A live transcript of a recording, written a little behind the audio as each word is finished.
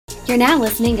You're now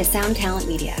listening to Sound Talent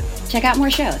Media. Check out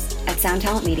more shows at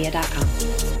soundtalentmedia.com.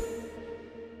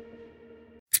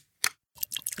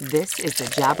 This is the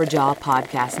Jabberjaw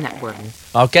Podcast Network.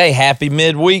 Okay, happy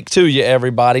midweek to you,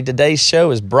 everybody. Today's show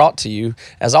is brought to you,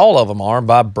 as all of them are,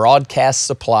 by Broadcast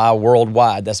Supply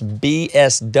Worldwide. That's bswusa.com.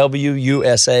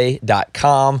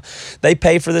 They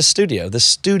pay for this studio. The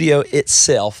studio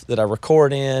itself that I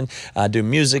record in, do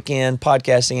music in,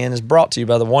 podcasting in, is brought to you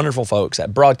by the wonderful folks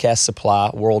at Broadcast Supply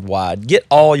Worldwide. Get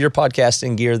all your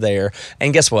podcasting gear there.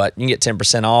 And guess what? You can get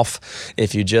 10% off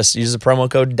if you just use the promo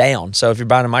code DOWN. So if you're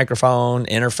buying a microphone,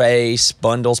 interface,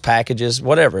 bundles, packages,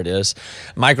 whatever it is,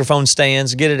 microphone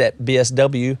stands, get it at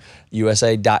bswusa.com.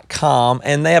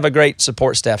 And they have a great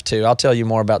support staff too. I'll tell you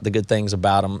more about the good things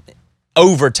about them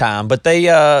over time, but they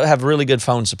have really good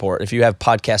phone support. If you have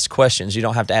podcast questions, you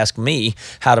don't have to ask me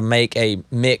how to make a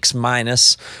mix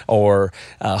minus or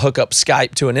hook up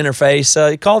Skype to an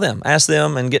interface. Call them, ask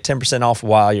them, and get 10% off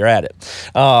while you're at it.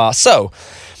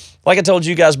 Like I told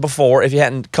you guys before, if you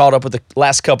hadn't caught up with the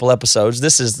last couple episodes,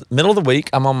 this is middle of the week.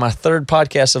 I'm on my third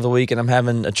podcast of the week, and I'm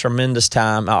having a tremendous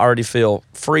time. I already feel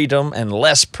freedom and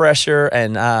less pressure,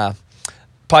 and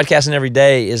podcasting every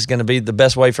day is going to be the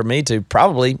best way for me to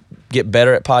probably get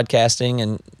better at podcasting,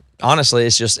 and honestly,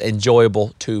 it's just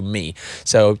enjoyable to me.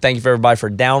 So thank you for everybody for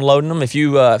downloading them. If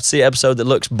you see an episode that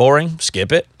looks boring,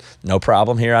 skip it. No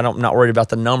problem here. I'm not worried about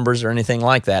the numbers or anything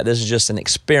like that. This is just an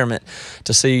experiment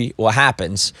to see what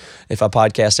happens if I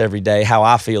podcast every day, how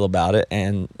I feel about it,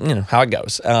 and how it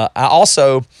goes. I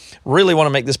also really want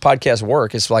to make this podcast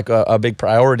work. It's like a big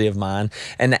priority of mine,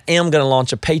 and I am going to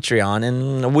launch a Patreon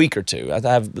in a week or two. I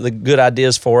have the good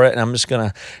ideas for it, and I'm just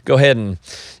going to go ahead and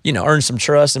earn some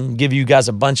trust and give you guys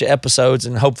a bunch of episodes,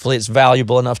 and hopefully it's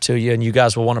valuable enough to you, and you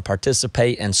guys will want to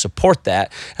participate and support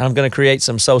that. And I'm going to create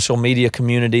some social media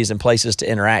communities and places to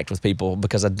interact with people,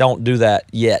 because I don't do that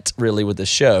yet really with the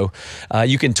show.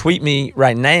 You can tweet me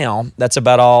right now. That's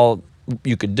about all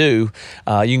you could do.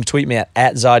 You can tweet me at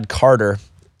 @ZodCarter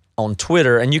on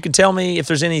Twitter, and you can tell me if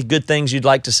there's any good things you'd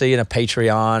like to see in a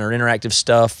Patreon or interactive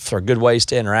stuff or good ways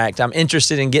to interact. I'm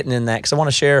interested in getting in that because I want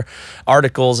to share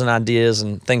articles and ideas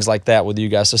and things like that with you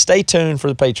guys. So stay tuned for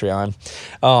the Patreon.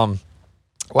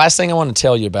 Last thing I want to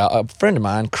tell you about, a friend of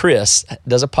mine, Chris,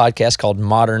 does a podcast called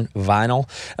Modern Vinyl.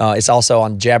 It's also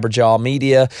on Jabberjaw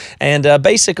Media. And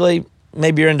basically,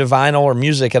 maybe you're into vinyl or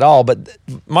music at all, but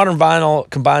Modern Vinyl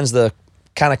combines the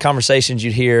kind of conversations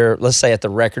you'd hear, let's say, at the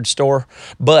record store,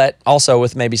 but also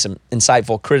with maybe some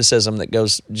insightful criticism that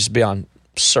goes just beyond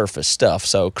surface stuff.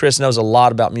 So Chris knows a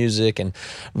lot about music and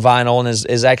vinyl and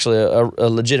is actually a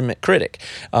legitimate critic.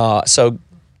 So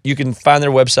you can find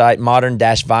their website,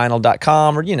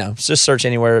 modern-vinyl.com, or, just search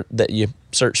anywhere that you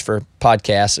search for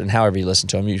podcasts, and however you listen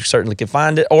to them, you certainly can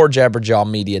find it, or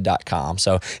jabberjawmedia.com.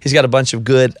 So he's got a bunch of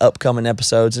good upcoming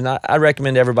episodes, and I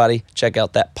recommend everybody check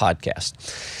out that podcast.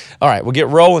 All right, we'll get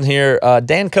rolling here.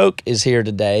 Dan Koch is here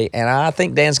today, and I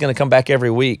think Dan's going to come back every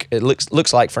week. It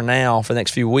looks like for now, for the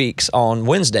next few weeks, on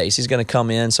Wednesdays, he's going to come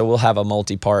in, so we'll have a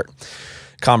multi-part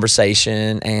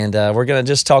conversation, and we're going to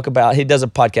just talk about, he does a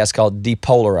podcast called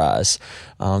Depolarize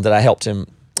that I helped him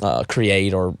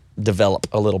create or develop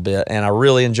a little bit, and I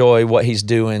really enjoy what he's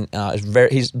doing.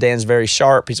 Dan's very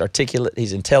sharp, he's articulate,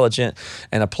 he's intelligent,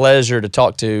 and a pleasure to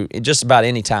talk to just about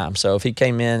any time. So if he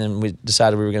came in and we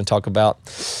decided we were going to talk about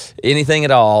anything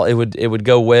at all, it would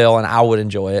go well, and I would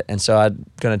enjoy it. And so I'm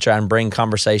going to try and bring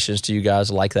conversations to you guys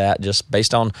like that, just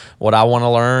based on what I want to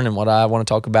learn and what I want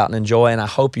to talk about and enjoy. And I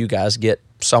hope you guys get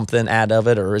something out of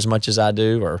it, or as much as I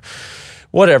do, or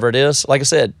whatever it is. Like I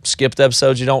said, skip the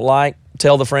episodes you don't like,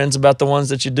 tell the friends about the ones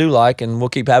that you do like, and we'll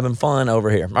keep having fun over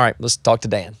here. All right, let's talk to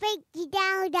Dan. Break it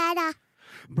down, Dada.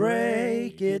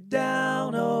 Break it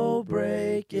down, oh,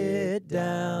 break it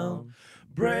down.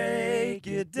 Break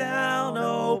it down,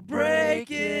 oh,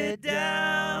 break it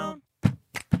down.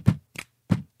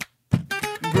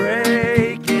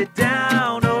 Break it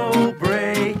down, oh,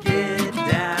 break it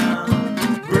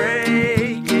down.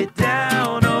 Break it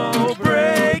down, oh,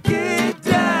 break it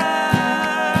down.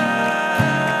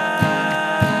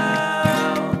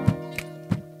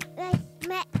 Let's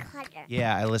make color.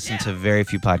 Yeah, I listen to very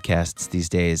few podcasts these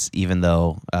days, even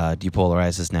though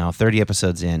Depolarize is now 30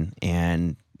 episodes in,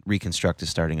 and Reconstruct is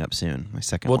starting up soon, my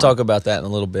second We'll one. talk about that in a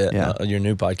little bit, Yeah. Your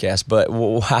new podcast. But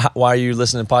why are you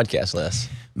listening to podcasts, Les?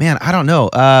 Man, I don't know.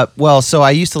 So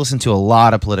I used to listen to a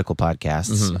lot of political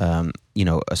podcasts,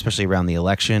 especially around the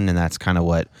election, and that's kind of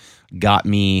what got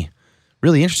me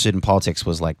really interested in politics,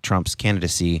 was like Trump's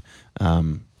candidacy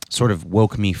sort of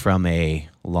woke me from a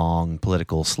long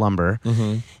political slumber.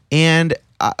 Mm-hmm. And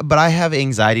but I have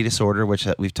anxiety disorder, which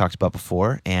we've talked about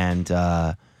before, and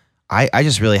I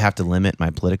just really have to limit my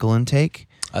political intake.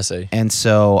 I see. And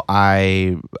so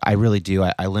I really do.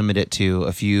 I limit it to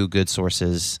a few good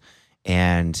sources,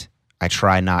 and I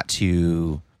try not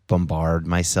to bombard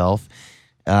myself.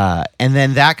 And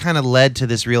then that kind of led to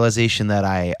this realization that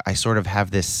I sort of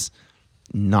have this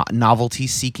novelty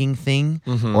seeking thing,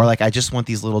 or like I just want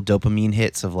these little dopamine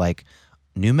hits of like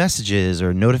new messages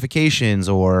or notifications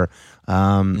or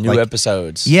New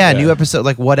episodes. Yeah, new episode,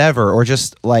 like whatever, or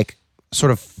just like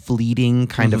sort of fleeting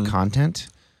kind of content.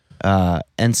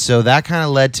 And so that kind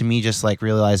of led to me just like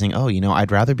realizing, oh,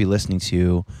 I'd rather be listening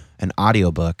to an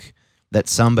audiobook that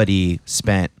somebody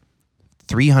spent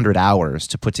 300 hours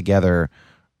to put together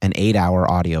an 8-hour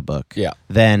audiobook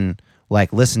than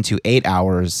like listen to 8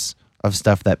 hours of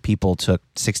stuff that people took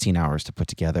 16 hours to put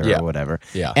together or whatever.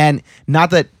 Yeah. And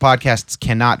not that podcasts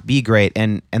cannot be great,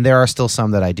 and there are still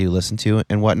some that I do listen to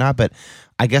and whatnot, but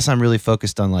I guess I'm really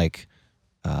focused on like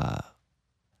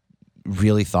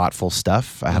really thoughtful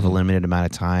stuff. I have a limited amount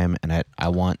of time, and I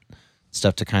want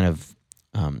stuff to kind of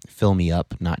fill me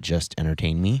up, not just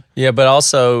entertain me. Yeah, but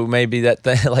also maybe that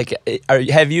thing, like,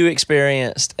 have you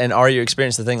experienced, and are you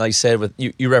experiencing the thing, like you said, with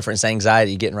you referenced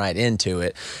anxiety, getting right into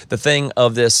it. The thing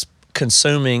of this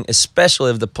consuming,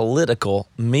 especially of the political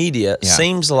media,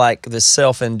 seems like this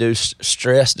self-induced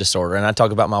stress disorder. And I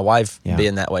talk about my wife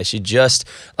being that way. She just,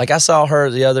 like, I saw her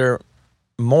the other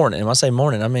morning. And when I say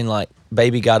morning, I mean like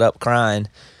baby got up crying,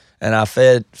 and I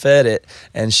fed it,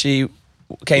 and she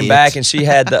came back and she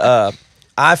had the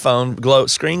iPhone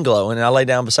screen glowing, and I lay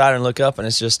down beside her and look up, and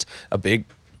it's just a big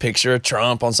picture of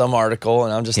Trump on some article,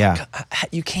 and I'm just like,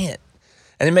 you can't.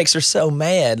 And it makes her so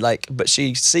mad, like, but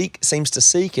she seems to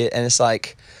seek it, and it's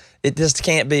like, it just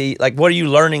can't be, like, what are you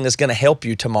learning that's going to help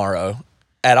you tomorrow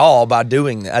at all by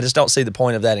doing that? I just don't see the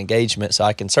point of that engagement, so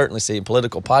I can certainly see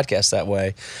political podcasts that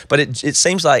way. But it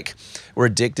seems like we're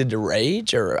addicted to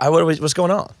rage, or what's going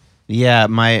on? Yeah,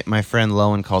 my friend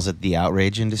Lowen calls it the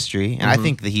outrage industry, and I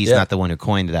think that he's not the one who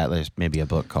coined that. There's maybe a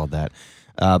book called that.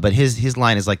 But his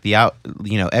line is like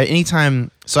anytime.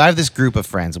 So I have this group of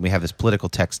friends, and we have this political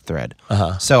text thread.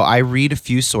 So I read a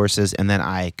few sources, and then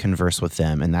I converse with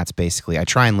them, and that's basically, I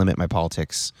try and limit my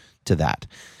politics to that.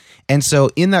 And so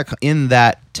in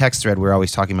that text thread, we're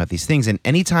always talking about these things, and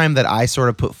anytime that I sort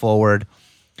of put forward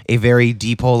a very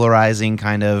depolarizing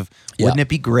kind of, wouldn't it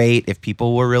be great if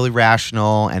people were really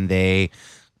rational and they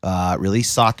really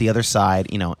sought the other side,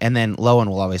 and then Lowen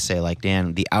will always say, like,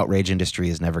 Dan, the outrage industry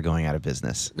is never going out of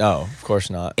business. No, of course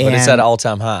not. But it's at an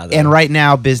all-time high, though. And right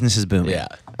now, business is booming. Yeah.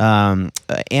 And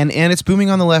it's booming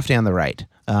on the left and the right.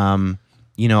 On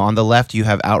the left, you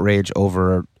have outrage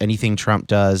over anything Trump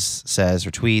does, says,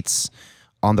 or tweets.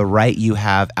 On the right, you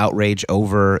have outrage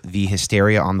over the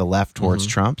hysteria on the left towards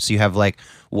Trump. So you have, like,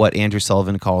 what Andrew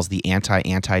Sullivan calls the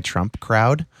anti-Trump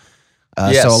crowd.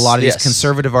 So a lot of these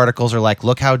conservative articles are like,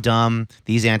 look how dumb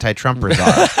these anti-Trumpers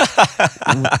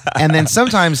are. And then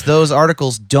sometimes those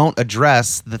articles don't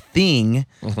address the thing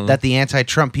that the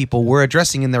anti-Trump people were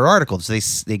addressing in their articles. They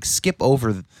skip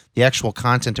over the actual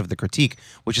content of the critique,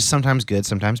 which is sometimes good,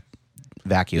 sometimes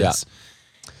vacuous.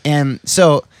 Yeah. And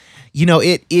so,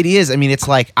 it is, I mean, it's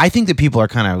like, I think that people are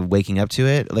kind of waking up to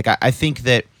it. Like, I think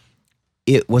that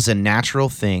it was a natural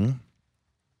thing.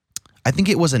 I think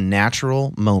it was a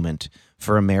natural moment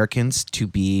for Americans to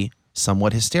be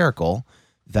somewhat hysterical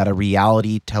that a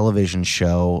reality television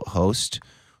show host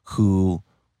who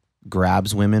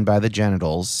grabs women by the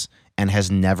genitals and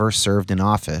has never served in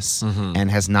office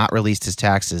and has not released his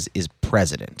taxes is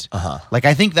president. Like,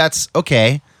 I think that's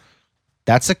okay.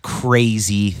 That's a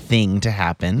crazy thing to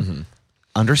happen.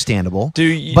 Understandable,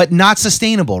 but not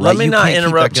sustainable, right? Let me not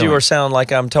interrupt you or sound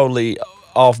like I'm totally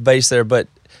off base there, but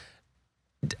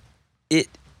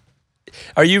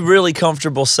are you really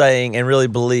comfortable saying and really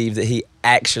believe that he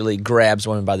actually grabs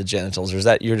women by the genitals, or is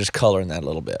that you're just coloring that a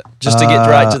little bit just to get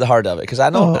right to the heart of it? Because I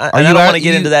don't want to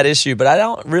get into that issue, but I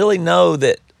don't really know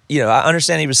that. I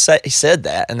understand he said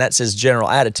that, and that's his general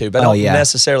attitude, but I don't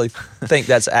necessarily think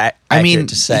that's accurate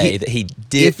to say that he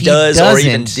does or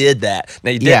even did that.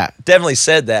 Now, he definitely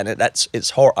said that, and it's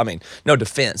hard. I mean, no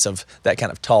defense of that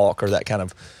kind of talk or that kind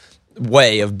of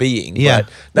way of being, but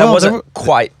that wasn't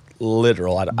quite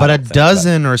literal. But a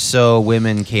dozen or so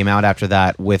women came out after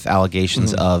that with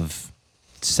allegations of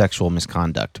sexual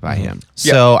misconduct by him.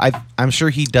 So I'm sure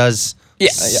he does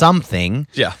something.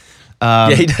 Yeah.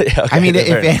 Okay, I mean,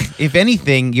 if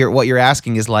anything, what you're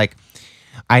asking is like,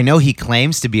 I know he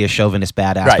claims to be a chauvinist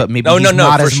badass, but maybe he's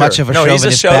not as much of a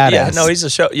chauvinist badass. Yeah, no, he's a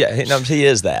show. Yeah, he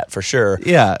is that for sure.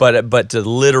 Yeah, but the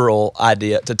literal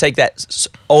idea to take that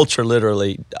ultra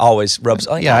literally always rubs.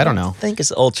 I don't know. I think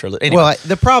it's ultra. Anyway. Well,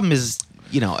 the problem is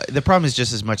the problem is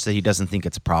just as much that he doesn't think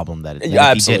it's a problem that,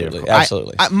 Yeah, if he did it, absolutely,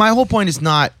 absolutely. My whole point is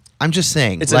not. I'm just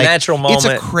saying It's a natural moment.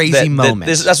 It's a crazy moment.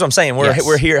 That's what I'm saying. Yes.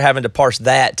 We're here having to parse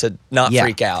that to not Yeah.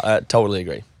 freak out. I totally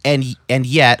agree. and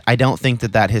yet I don't think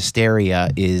that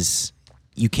hysteria is.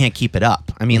 You can't keep it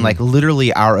up. I mean, like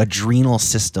literally, our adrenal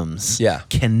systems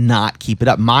cannot keep it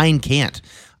up. Mine can't.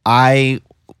 I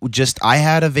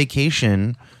had a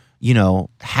vacation,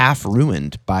 half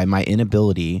ruined by my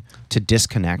inability to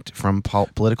disconnect from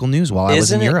political news while I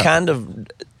was in Isn't Europe. it kind of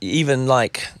even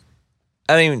like,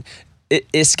 I mean,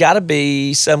 it's got to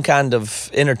be some kind of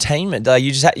entertainment.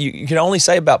 You just you can only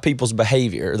say about people's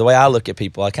behavior. The way I look at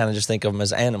people, I kind of just think of them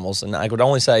as animals, and I would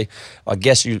only say, I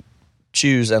guess you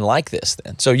choose and like this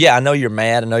then. So yeah, I know you're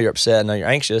mad, I know you're upset, I know you're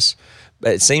anxious,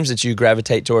 but it seems that you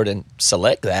gravitate toward and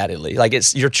select that at least. Like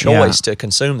it's your choice to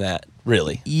consume that,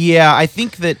 really. Yeah, I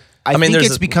think that. I think there's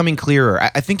it's becoming clearer.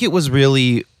 I think it was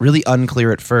really, really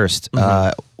unclear at first.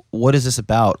 What is this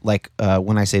about? Like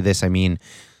when I say this, I mean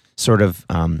sort of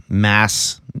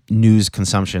mass news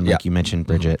consumption, like you mentioned,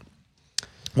 Bridget.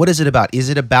 What is it about? Is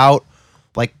it about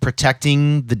like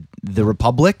protecting the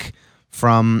Republic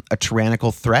from a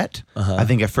tyrannical threat? I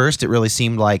think at first it really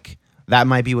seemed like that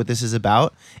might be what this is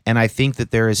about, and I think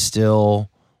that there's still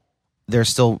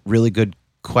really good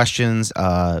questions.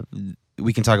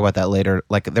 We can talk about that later.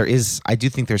 Like I do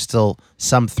think there's still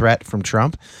some threat from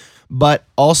Trump, but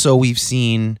also we've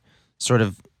seen sort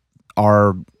of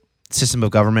our system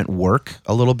of government work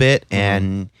a little bit,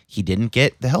 and he didn't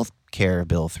get the health care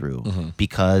bill through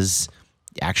because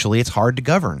actually it's hard to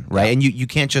govern, right? And you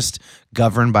can't just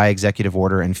govern by executive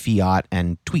order and fiat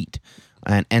and tweet.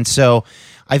 And so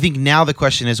I think now the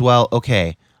question is, well,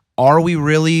 okay, are we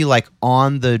really like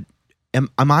am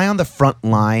I on the front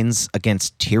lines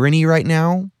against tyranny right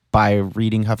now by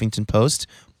reading Huffington Post?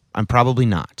 I'm probably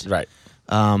not. Right.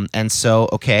 And so,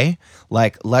 okay,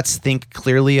 like let's think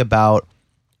clearly about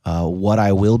what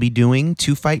I will be doing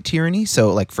to fight tyranny.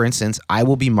 So like, for instance, I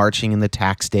will be marching in the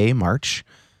Tax Day March.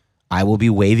 I will be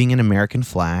waving an American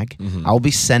flag. I will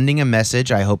be sending a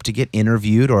message. I hope to get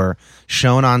interviewed or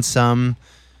shown on some,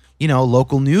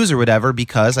 local news or whatever,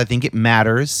 because I think it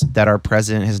matters that our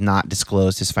president has not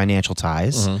disclosed his financial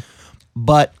ties.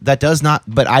 But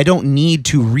I don't need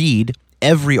to read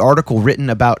every article written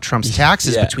about Trump's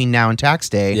taxes between now and tax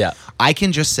day. Yeah. I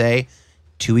can just say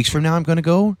 2 weeks from now, I'm going to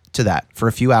go to that for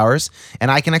a few hours,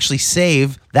 and I can actually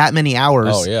save that many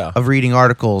hours of reading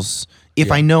articles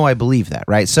if I know I believe that,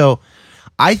 right? So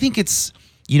I think it's,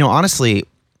 honestly,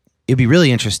 it'd be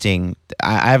really interesting.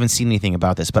 I haven't seen anything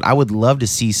about this, but I would love to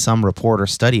see some report or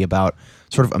study about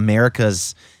sort of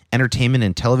America's entertainment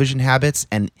and television habits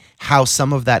and how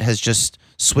some of that has just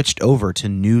switched over to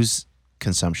news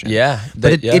consumption. Yeah.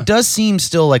 But it does seem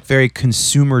still like very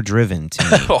consumer driven to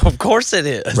me. Of course it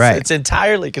is. Right. It's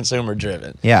entirely consumer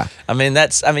driven. Yeah.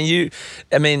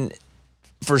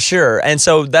 For sure. And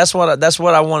so that's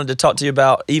what I wanted to talk to you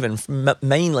about even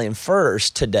mainly and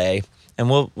first today. And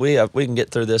we can get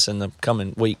through this in the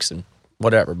coming weeks and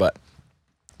whatever, but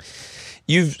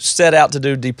you've set out to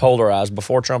do Depolarize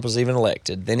before Trump was even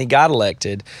elected. Then he got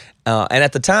elected. And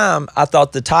at the time, I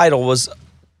thought the title was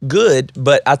good,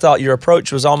 but I thought your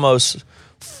approach was almost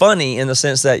funny in the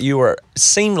sense that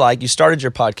seemed like you started your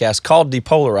podcast called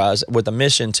Depolarize with a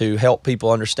mission to help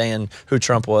people understand who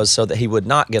Trump was so that he would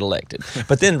not get elected.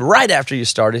 But then right after you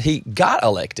started, he got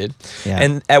elected. Yeah.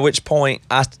 And at which point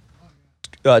I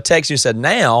text you, said,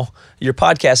 now your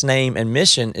podcast name and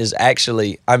mission is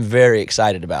actually, I'm very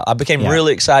excited about. I became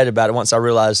really excited about it once I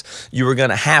realized you were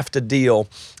going to have to deal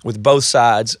with both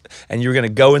sides and you're going to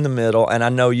go in the middle. And I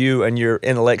know you and your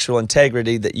intellectual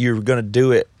integrity that you're going to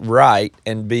do it right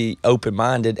and be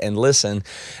open-minded and listen.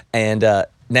 And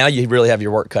now you really have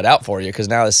your work cut out for you because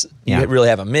now you really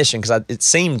have a mission, because it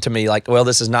seemed to me like, well,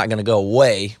 this is not going to go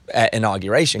away at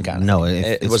inauguration kind of no, thing.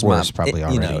 It was worse my probably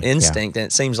already. Instinct. And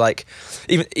it seems like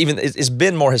even it's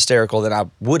been more hysterical than I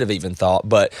would have even thought,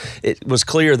 but it was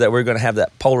clear that we're going to have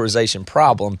that polarization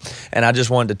problem. And I just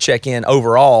wanted to check in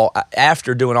overall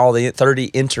after doing all the 30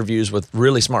 interviews with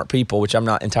really smart people, which I'm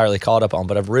not entirely caught up on,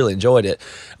 but I've really enjoyed it.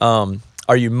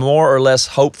 Are you more or less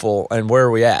hopeful, and where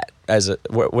are we at?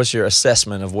 What's your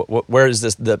assessment of where is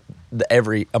this the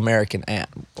every American at?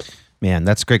 Man,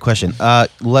 that's a great question.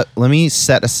 Let me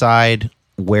set aside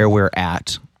where we're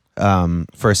at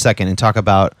for a second and talk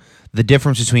about the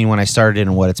difference between when I started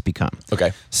and what it's become.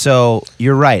 Okay. So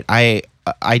you're right.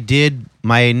 I did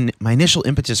my initial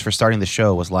impetus for starting the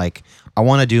show was like, I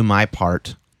want to do my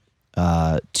part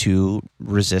to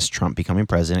resist Trump becoming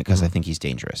president because I think he's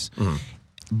dangerous.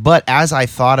 But as I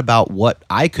thought about what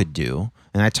I could do,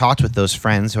 And I talked with those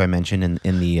friends who I mentioned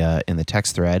in the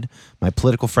text thread, my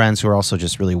political friends who are also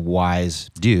just really wise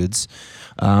dudes.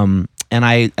 And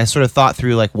I sort of thought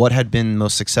through like what had been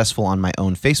most successful on my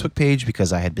own Facebook page,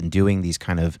 because I had been doing these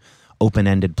kind of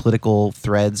open-ended political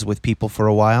threads with people for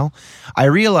a while. I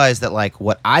realized that like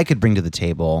what I could bring to the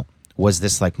table was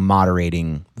this like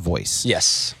moderating voice.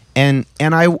 Yes. And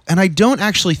I don't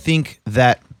actually think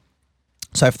that.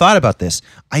 So I've thought about this.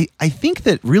 I think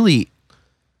that really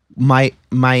my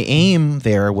aim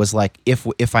there was like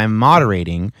if I'm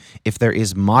moderating, if there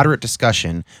is moderate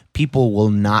discussion, people will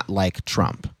not like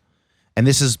Trump. And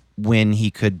this is when he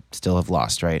could still have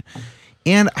lost, right?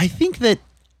 And I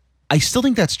still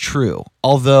think that's true.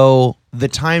 Although the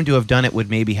time to have done it would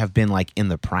maybe have been like in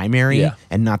the primary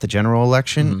and not the general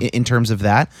election in terms of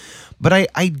that. But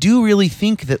I do really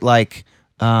think that like,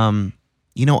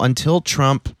 until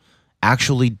Trump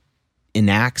actually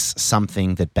enacts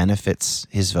something that benefits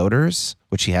his voters,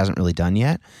 which he hasn't really done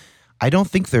yet, I don't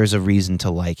think there's a reason to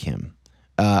like him.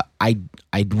 I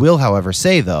will, however,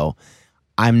 say though,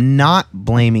 I'm not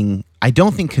blaming. I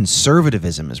don't think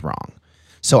conservatism is wrong.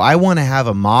 So I want to have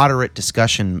a moderate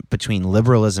discussion between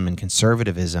liberalism and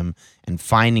conservatism and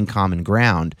finding common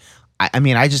ground. I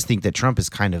mean, I just think that Trump is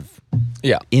kind of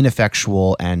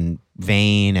ineffectual and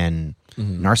vain and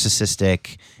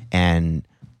narcissistic and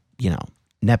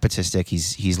nepotistic.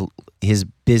 His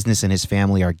business and his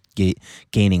family are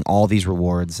gaining all these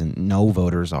rewards, and no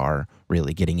voters are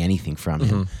really getting anything from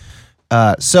him.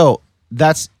 So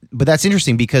that's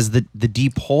interesting, because the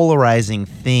depolarizing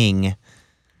thing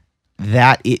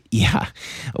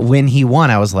when he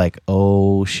won, I was like,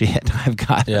 oh shit, I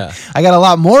got a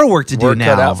lot more work to do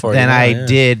now than I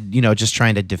did, just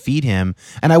trying to defeat him.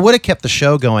 And I would have kept the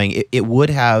show going. It would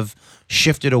have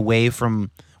shifted away from,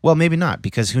 well, maybe not,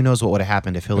 because who knows what would have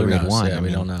happened if Hillary had won. Yeah,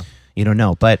 we don't know. You don't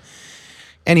know. But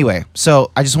anyway, so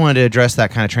I just wanted to address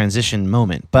that kind of transition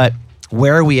moment. But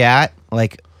where are we at?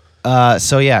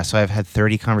 So I've had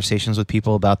 30 conversations with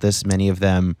people about this, many of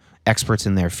them experts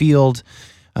in their field.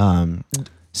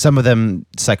 Some of them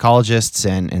psychologists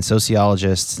and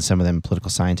sociologists, and some of them political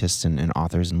scientists and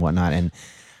authors and whatnot. And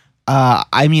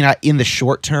in the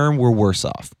short term, we're worse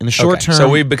off. In the short term, so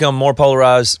we've become more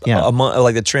polarized. Yeah.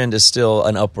 Like the trend is still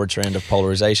an upward trend of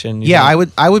polarization. Yeah,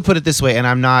 I would put it this way, and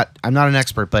I'm not an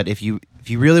expert, but if you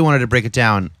really wanted to break it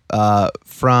down,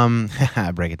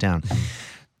 break it down.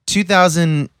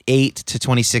 2008 to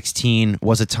 2016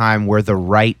 was a time where the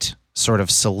right sort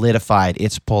of solidified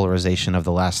its polarization of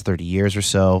the last 30 years or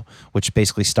so, which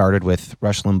basically started with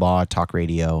Rush Limbaugh, talk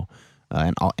radio,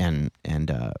 and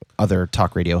other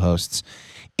talk radio hosts,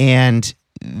 and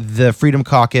the Freedom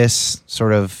Caucus,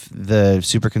 sort of the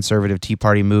super conservative Tea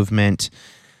Party movement.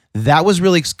 That was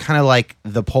really kind of like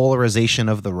the polarization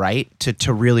of the right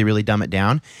to really, really dumb it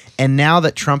down. And now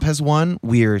that Trump has won,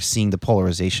 we're seeing the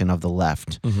polarization of the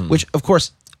left, which, of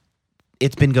course,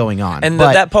 it's been going on. And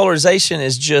that polarization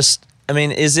is just,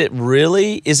 is it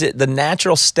the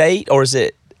natural state, or is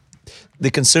it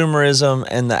the consumerism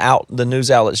and the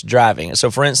news outlets driving it? So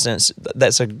for instance,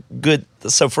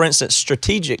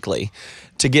 strategically,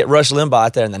 to get Rush Limbaugh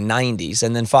out there in the 90s,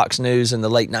 and then Fox News in the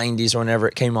late 90s or whenever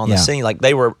it came on the scene, like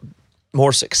they were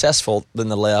more successful than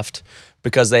the left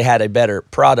because they had a better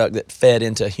product that fed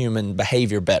into human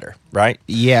behavior better, right?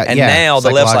 Yeah. And now the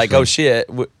left's like, oh shit,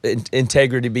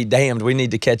 integrity be damned. We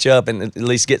need to catch up and at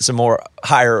least get some more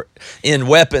higher end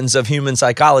weapons of human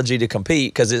psychology to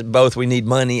compete, because it's both we need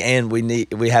money and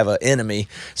we have an enemy.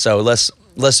 So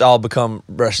let's all become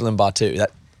Rush Limbaugh too.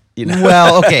 That.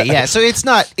 Well, okay, yeah. So it's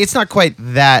not quite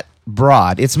that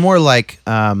broad. It's more like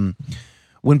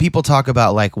when people talk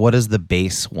about like what does the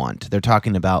base want, they're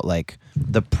talking about like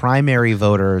the primary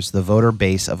voters, the voter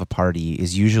base of a party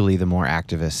is usually the more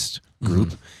activist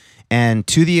group. And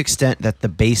to the extent that the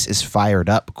base is fired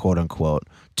up, quote unquote,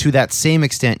 to that same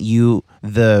extent,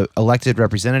 the elected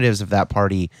representatives of that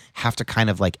party have to kind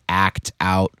of like act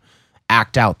out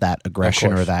that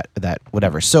aggression or that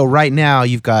whatever. So right now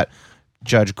you've got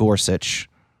Judge Gorsuch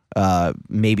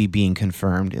maybe being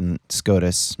confirmed in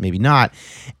SCOTUS, maybe not.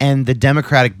 And the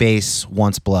Democratic base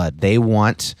wants blood. They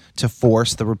want to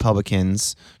force the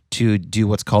Republicans to do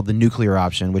what's called the nuclear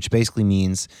option, which basically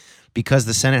means because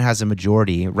the Senate has a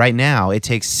majority, right now it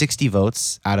takes 60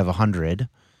 votes out of 100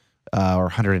 or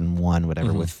 101,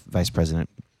 whatever, with Vice President.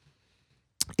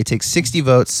 It takes 60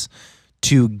 votes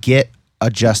to get a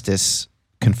justice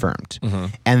confirmed.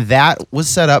 And that was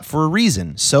set up for a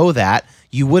reason, so that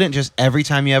you wouldn't just every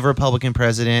time you have a Republican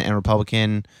president and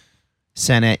Republican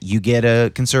Senate, you get a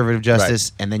conservative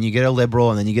justice, and then you get a liberal,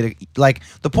 and then you get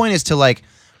the point is to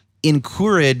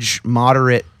encourage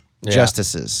moderate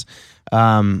justices.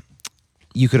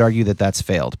 you could argue that that's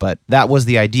failed, but that was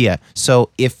the idea. So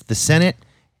if the Senate,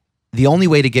 the only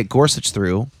way to get Gorsuch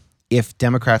through, if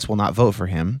Democrats will not vote for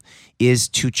him, is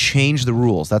to change the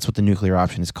rules. That's what the nuclear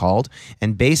option is called.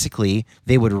 And basically,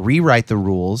 they would rewrite the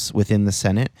rules within the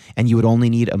Senate, and you would only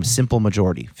need a simple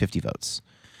majority, 50 votes.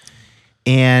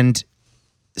 And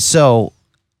so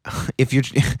if you're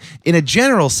in a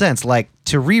general sense, like,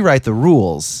 to rewrite the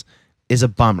rules is a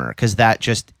bummer because that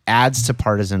just adds to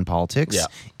partisan politics. Yeah.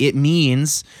 It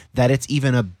means that it's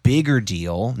even a bigger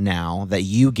deal now that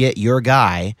you get your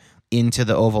guy into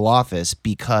the Oval Office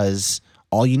because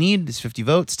all you need is 50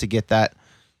 votes to get that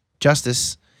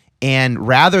justice. And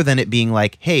rather than it being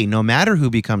like, hey, no matter who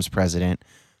becomes president,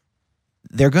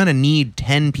 they're going to need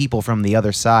 10 people from the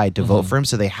other side to vote for him,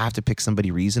 so they have to pick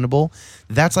somebody reasonable.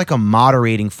 That's like a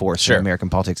moderating force in American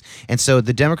politics. And so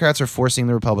the Democrats are forcing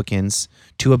the Republicans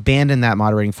to abandon that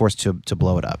moderating force to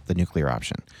blow it up, the nuclear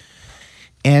option.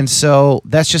 And so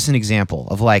that's just an example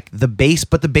of like the base,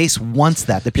 but the base wants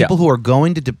that. The people who are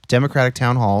going to Democratic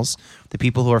town halls, the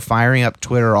people who are firing up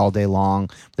Twitter all day long,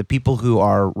 the people who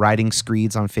are writing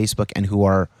screeds on Facebook and who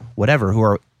are whatever, who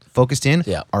are focused in,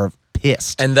 are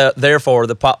pissed. And therefore,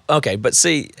 okay, but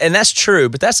see, and that's true,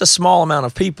 but that's a small amount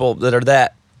of people that are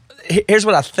that. Here's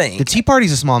what I think. The Tea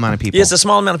Party's a small amount of people. Yeah, it's a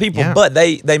small amount of people, but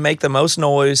they make the most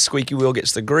noise. Squeaky wheel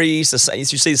gets the grease. You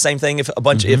see the same thing if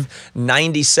if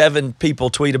 97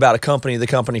 people tweet about a company, the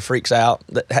company freaks out.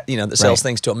 That sells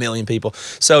things to 1 million people.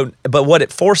 So, but what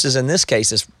it forces in this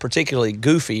case is particularly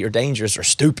goofy or dangerous or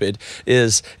stupid.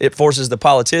 Is it forces the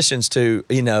politicians to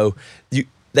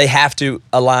they have to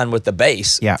align with the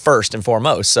base first and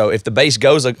foremost. So if the base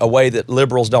goes a way that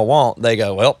liberals don't want, they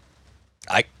go, well,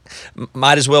 I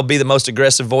might as well be the most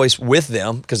aggressive voice with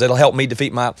them because it'll help me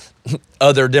defeat my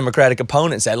other Democratic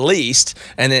opponents at least.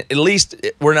 And at least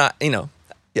we're not,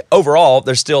 overall,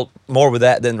 there's still more with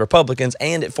that than Republicans,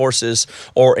 and it forces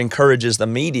or encourages the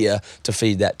media to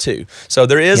feed that too. So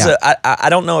there is I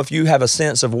don't know if you have a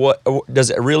sense of what, does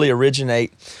it really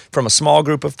originate from a small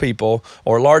group of people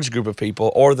or a large group of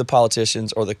people or the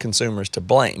politicians or the consumers to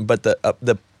blame. But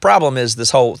the problem is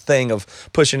this whole thing of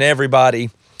pushing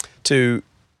everybody to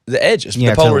the edges,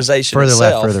 the polarization further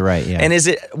itself. left, further right, And is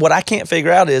it, what I can't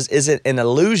figure out is it an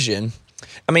illusion?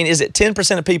 I mean, is it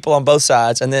 10% of people on both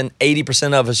sides and then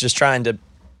 80% of us just trying to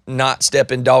not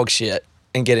step in dog shit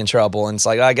and get in trouble? And it's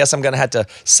like, I guess I'm going to have to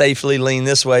safely lean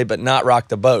this way but not rock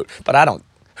the boat. But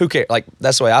who cares? Like,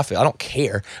 that's the way I feel. I don't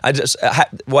care.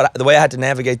 The way I had to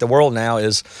navigate the world now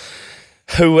is,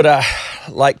 who would I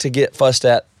like to get fussed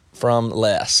at from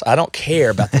less? I don't care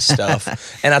about this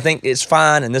stuff. And I think it's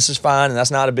fine, and this is fine, and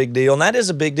that's not a big deal. And that is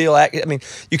a big deal. I mean,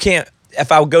 you can't,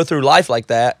 if I would go through life like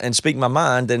that and speak my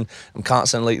mind, then I'm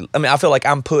constantly, I feel like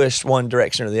I'm pushed one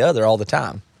direction or the other all the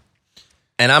time.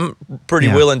 And I'm pretty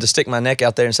willing to stick my neck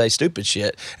out there and say stupid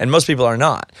shit. And most people are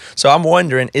not. So I'm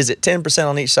wondering, is it 10%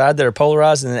 on each side that are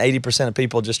polarized and then 80% of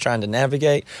people just trying to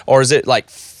navigate? Or is it like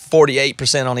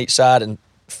 48% on each side and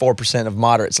 4% of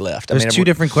moderates left? There's two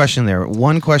different questions there.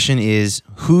 One question is,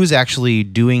 who's actually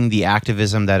doing the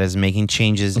activism that is making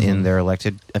changes in their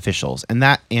elected officials? And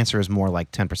that answer is more like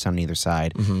 10% on either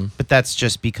side. But that's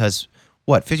just because,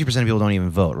 50% of people don't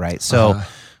even vote, right? So,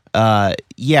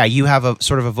 you have a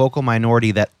sort of a vocal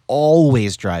minority that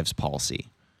always drives policy.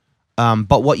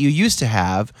 But what you used to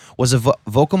have was a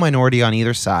vocal minority on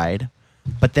either side,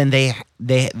 but then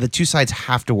the two sides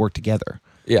have to work together.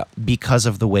 Yeah, because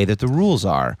of the way that the rules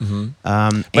are.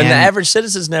 But the average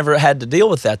citizen's never had to deal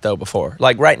with that though before.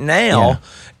 Like right now,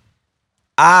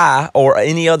 I or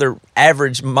any other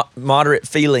average moderate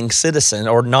feeling citizen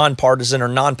or nonpartisan or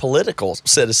non-political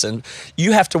citizen,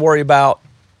 you have to worry about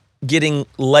getting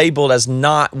labeled as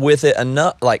not with it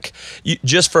enough, like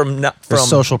just from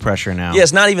social pressure now. Yeah,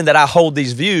 it's not even that I hold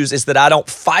these views; it's that I don't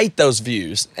fight those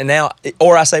views, and now,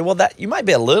 or I say, well, that you might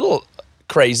be a little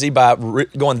crazy by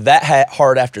going that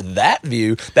hard after that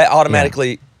view. That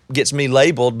automatically gets me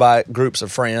labeled by groups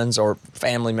of friends or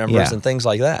family members and things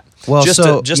like that. Well,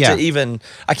 to even,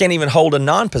 I can't even hold a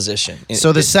non-position.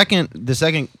 So the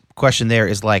second question there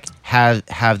is like,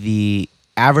 have the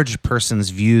average person's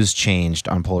views changed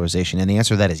on polarization? And the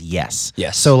answer to that is yes.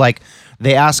 Yes. So like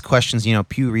they ask questions,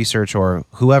 Pew Research or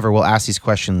whoever will ask these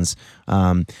questions.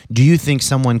 Do you think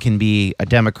someone can be a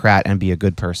Democrat and be a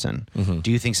good person? Do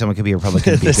you think someone can be a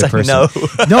Republican and be a good person?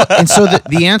 No. And so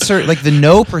the answer, like the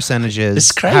no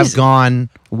percentages have gone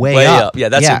way up. Yeah,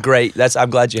 that's a great, I'm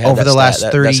glad you had over that the last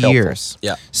stat. 30 years.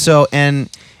 Yeah. So, and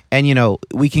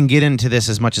we can get into this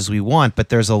as much as we want, but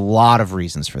there's a lot of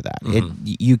reasons for that.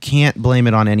 You can't blame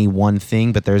it on any one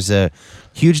thing, but there's a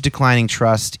huge declining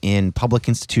trust in public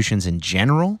institutions in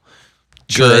general.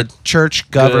 Good. church,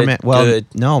 government. Well, Good.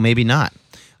 no, maybe not.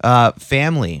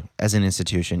 Family as an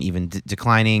institution, even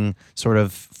declining sort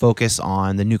of focus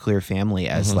on the nuclear family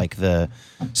as like the.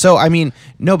 So I mean,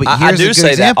 no, but I here's a do good say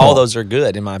example. that all those are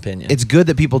good in my opinion. It's good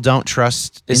that people don't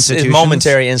trust It's institutions.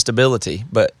 momentary instability,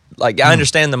 but like I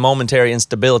understand the momentary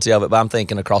instability of it, but I'm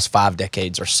thinking across 5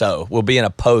 decades or so, we'll be in a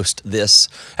post this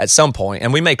at some point,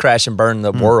 and we may crash and burn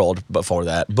the world before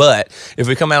that. But if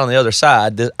we come out on the other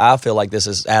side, I feel like this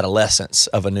is adolescence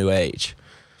of a new age.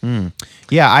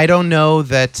 Yeah, I don't know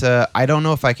that. I don't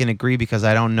know if I can agree because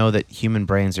I don't know that human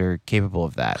brains are capable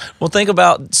of that. Well, think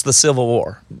about the Civil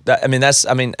War.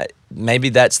 Maybe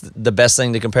that's the best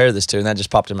thing to compare this to, and that just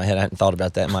popped in my head. I hadn't thought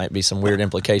about that. Might be some weird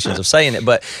implications of saying it,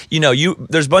 but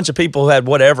there's a bunch of people who had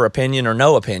whatever opinion or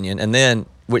no opinion, and then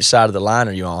which side of the line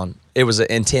are you on? It was an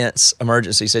intense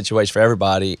emergency situation for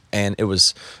everybody, and it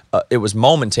was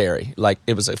momentary. Like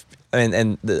it was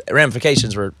and the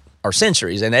ramifications are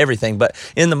centuries and everything. But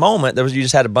in the moment, you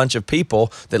just had a bunch of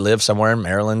people that lived somewhere in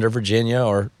Maryland or Virginia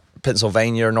or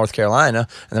Pennsylvania or North Carolina,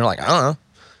 and they're like, I don't know.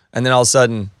 And then all of a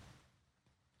sudden,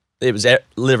 it was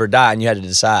live or die, and you had to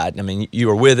decide. I mean, you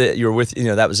were with it. You were with,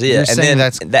 that was it. You're and saying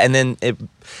then and then it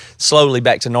slowly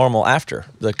back to normal after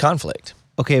the conflict.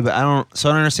 Okay, but I don't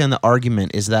understand the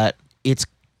argument. Is that it's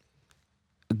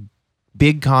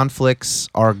big conflicts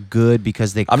are good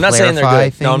because they I'm not saying they're clarify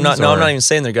good. No, I'm things, not. No, I'm or- not even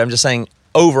saying they're good. I'm just saying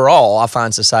overall, I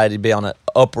find society to be on an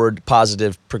upward,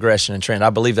 positive progression and trend. I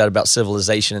believe that about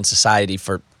civilization and society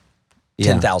for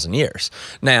 10,000 years.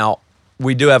 Now,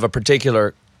 we do have a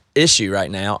particular issue right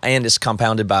now, and it's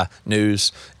compounded by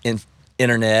news,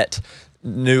 internet,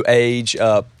 new age,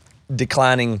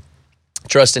 declining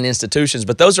trust in institutions.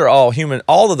 But those are all human.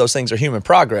 All of those things are human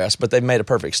progress, but they've made a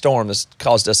perfect storm that's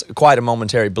caused us quite a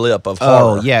momentary blip of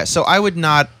horror. Oh yeah, so I would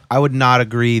not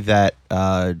agree that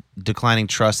declining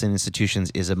trust in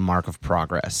institutions is a mark of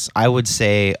progress. I would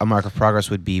say a mark of progress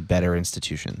would be better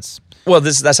institutions. Well,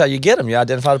 that's how you get them. You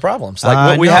identify the problems. Like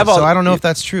what we No, have. so I don't know if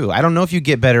that's true. I don't know if you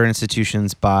get better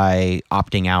institutions by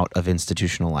opting out of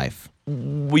institutional life.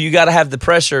 Well, you got to have the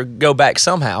pressure go back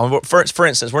somehow. For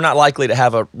instance, we're not likely to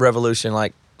have a revolution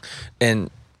like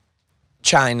in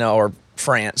China or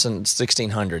France in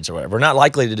 1600s or whatever. We're not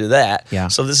likely to do that. Yeah.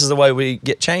 So this is the way we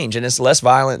get change, and it's less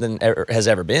violent than has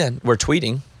ever been. We're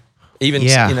tweeting. Even,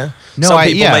 Yeah. No, some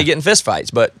people may get in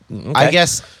fistfights, but okay. I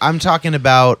guess I'm talking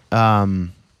about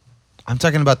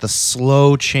the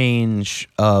slow change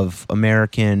of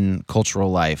American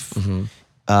cultural life.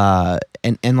 Mm-hmm.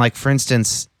 And like, for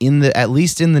instance, at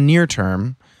least in the near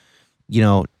term,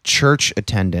 church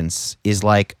attendance is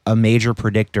like a major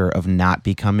predictor of not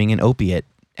becoming an opiate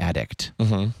addict.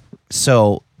 Mm-hmm.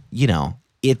 So,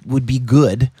 it would be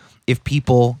good if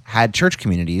people had church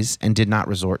communities and did not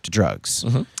resort to drugs.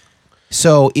 Mm-hmm.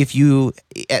 So if you,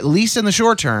 at least in the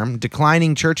short term,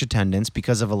 declining church attendance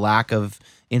because of a lack of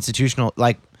institutional,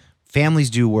 like families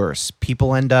do worse.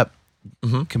 People end up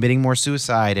committing more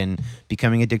suicide and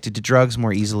becoming addicted to drugs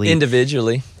more easily.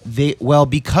 individually. But it's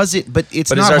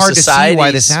But not is our hard to see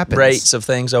why this society's happens. rates of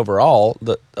things overall,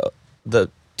 the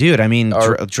Dude, I mean,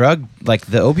 Or- drug, like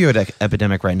the opioid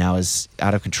epidemic right now is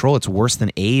out of control. It's worse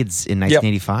than AIDS in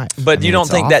 1985. But I mean, you don't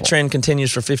it's think that awful. trend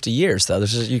continues for 50 years, though.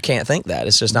 You can't think that.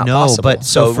 It's just not No, possible. but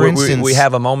so for we instance-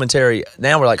 have a momentary.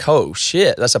 Now we're like, oh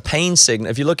shit, that's a pain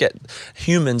signal. If you look at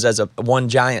humans as one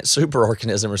giant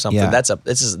superorganism or something, Yeah.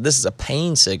 this is a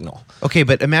pain signal. Okay,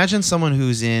 but imagine someone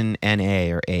who's in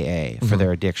NA or AA for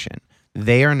their addiction.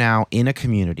 They are now in a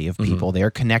community of people. They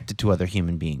are connected to other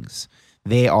human beings.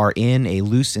 They are in a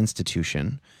loose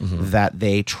institution that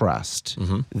they trust,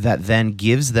 that then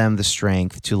gives them the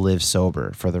strength to live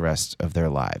sober for the rest of their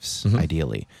lives,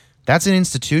 ideally. That's an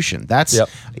institution. That's Yep.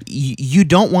 You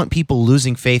don't want people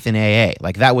losing faith in AA.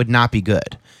 Like, that would not be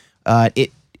good.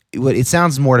 It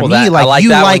sounds more to Well, me like I like you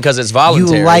that one like 'cause it's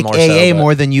voluntary You like more so, AA but-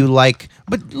 more than you like.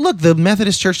 But look, the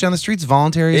Methodist Church down the street's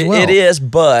voluntary as well. It is,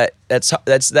 but that's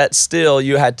still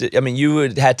you had to. I mean, you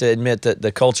would have to admit that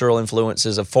the cultural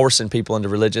influences of forcing people into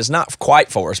religion is not quite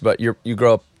forced, but you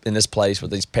grow up in this place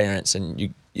with these parents, and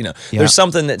Yeah. there's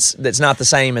something that's not the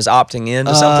same as opting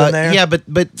into something there. Yeah, but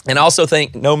And I also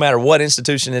think no matter what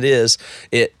institution it is,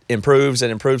 it improves and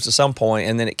improves to some point,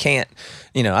 and then it can't.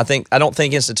 I don't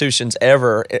think institutions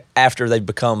ever, after they've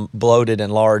become bloated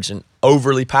and large and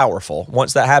overly powerful,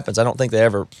 once that happens, I don't think they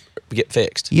ever get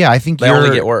fixed. yeah, I think They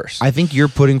only get worse. I think you're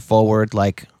putting forward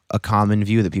like a common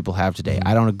view that people have today. Mm-hmm.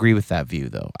 I don't agree with that view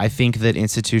though. I think that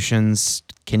institutions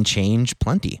can change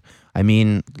plenty. I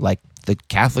mean, like the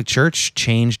Catholic Church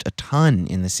changed a ton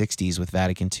in the 60s with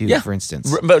Vatican II, for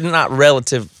instance. But not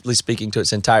relatively speaking to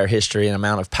its entire history and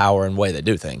amount of power and way they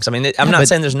do things. I mean, I'm not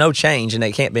saying there's no change and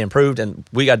it can't be improved, and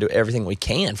we got to do everything we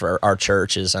can for our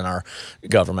churches and our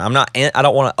government. I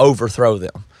don't want to overthrow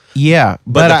them. Yeah,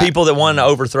 but the people that wanted to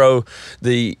overthrow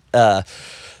the,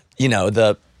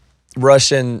 the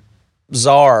Russian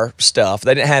Tsar stuff,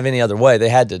 they didn't have any other way. They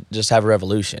had to just have a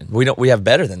revolution. We have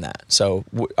better than that. So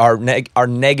our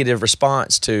negative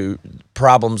response to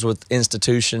problems with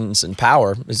institutions and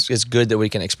power is good that we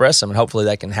can express them, and hopefully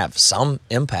that can have some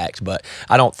impact. But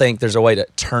I don't think there's a way to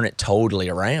turn it totally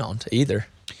around either.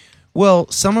 Well,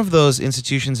 some of those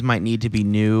institutions might need to be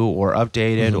new or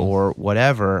updated or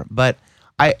whatever, but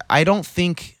I don't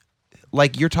think,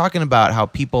 like, you're talking about how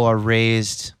people are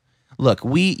raised. Look,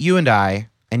 you and I,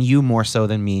 and you more so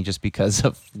than me, just because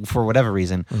of, for whatever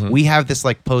reason, we have this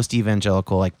like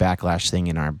post-evangelical like backlash thing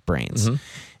in our brains.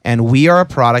 And we are a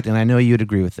product, and I know you'd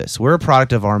agree with this, we're a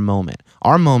product of our moment.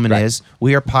 Our moment is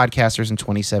we are podcasters in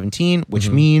 2017,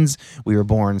 which means we were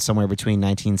born somewhere between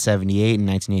 1978 and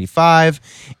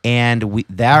 1985. And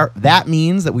that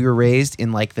means that we were raised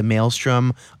in like the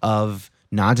maelstrom of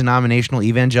non-denominational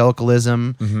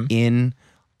evangelicalism in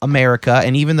America.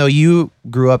 And even though you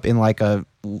grew up in like a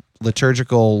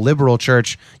liturgical liberal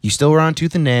church, you still were on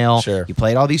tooth and nail. Sure. You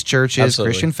played all these churches,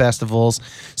 Absolutely. Christian festivals.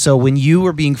 So when you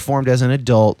were being formed as an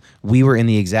adult, we were in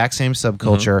the exact same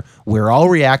subculture. We're all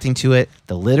reacting to it.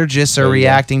 The liturgists are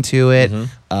reacting to it.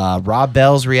 Rob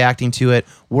Bell's reacting to it.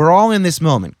 We're all in this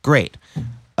moment. Great.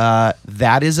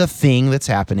 That is a thing that's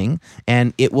happening,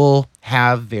 and it will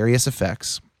have various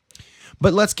effects.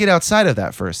 But let's get outside of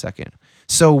that for a second.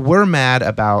 So we're mad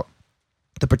about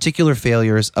the particular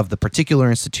failures of the particular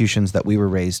institutions that we were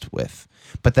raised with.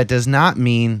 But that does not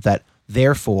mean that,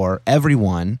 therefore,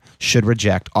 everyone should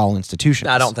reject all institutions.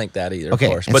 I don't think that either, Okay,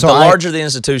 of course. and But so the larger the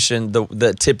institution,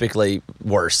 the typically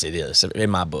worse it is, in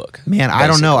my book. Man, I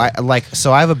don't know.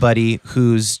 So I have a buddy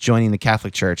who's joining the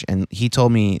Catholic Church, and he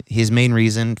told me his main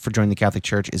reason for joining the Catholic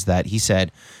Church is that he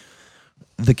said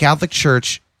the Catholic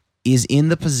Church is in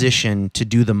the position to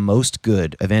do the most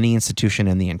good of any institution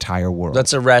in the entire world.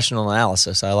 That's a rational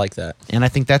analysis. I like that. And I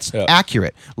think that's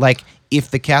accurate. Like, if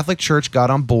the Catholic Church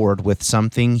got on board with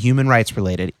something human rights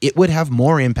related, it would have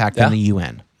more impact than the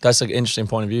UN. That's an interesting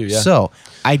point of view, yeah. So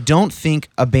I don't think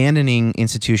abandoning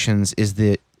institutions is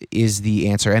the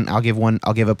answer. And I'll give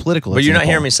a political But example. you're not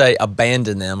hearing me say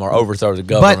abandon them or overthrow the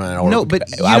government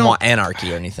I want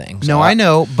anarchy or anything. So I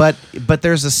know, but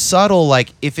there's a subtle,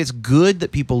 like, if it's good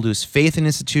that people lose faith in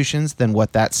institutions, then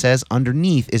what that says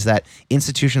underneath is that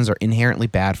institutions are inherently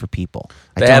bad for people.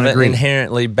 They have an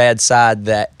inherently bad side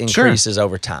that increases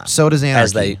over time. So does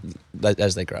anarchy.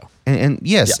 As they grow. And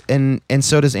yes, and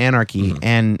so does anarchy.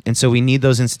 And so we need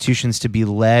those institutions to be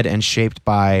led and shaped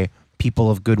by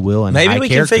people of goodwill and maybe high we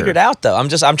character. can figure it out, though.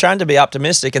 I'm trying to be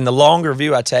optimistic, and the longer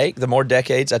view I take, the more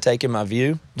decades I take in my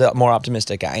view, the more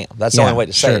optimistic I am. That's the only way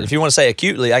to say it. If you want to say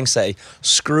acutely, I can say,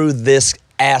 screw this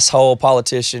asshole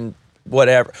politician,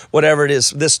 whatever it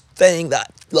is, this thing,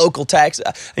 that local tax.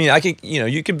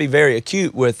 You can be very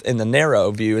acute in the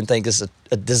narrow view and think it's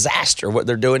a disaster what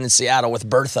they're doing in Seattle with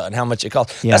Bertha and how much it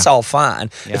costs. That's all fine.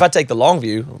 If I take the long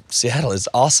view, Seattle is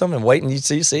awesome, and waiting you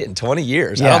see it in 20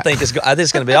 years. I don't think I think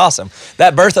it's going to be awesome.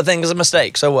 That Bertha thing is a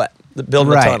mistake. So what?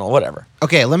 Building a tunnel, whatever.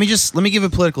 Okay, let me give a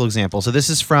political example. So this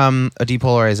is from a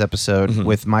Depolarized episode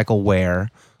with Michael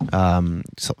Ware,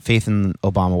 Faith in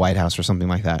Obama White House or something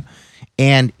like that.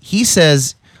 And he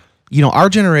says, our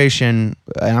generation,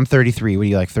 and I'm 33, what are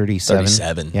you, like 37?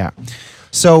 37. Yeah.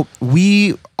 So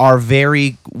we're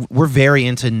very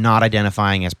into not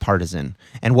identifying as partisan.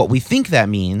 And what we think that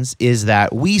means is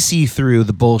that we see through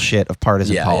the bullshit of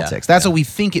partisan politics. That's what we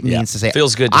think it means to say,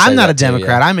 feels good to I'm say not that a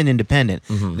Democrat, too, I'm an independent.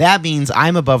 That means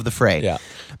I'm above the fray. Yeah.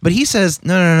 But he says,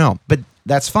 no. But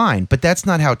that's fine. But that's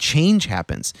not how change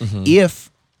happens. If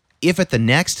at the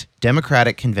next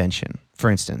Democratic convention, for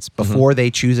instance, before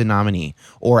they choose a nominee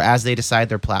or as they decide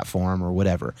their platform or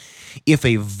whatever, if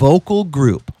a vocal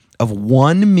group of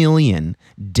 1 million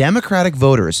Democratic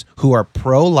voters who are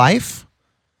pro-life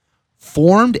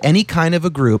formed any kind of a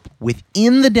group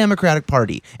within the Democratic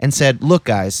Party and said, look,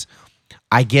 guys,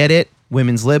 I get it.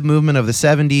 Women's lib movement of the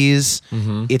 70s.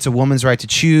 It's a woman's right to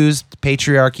choose.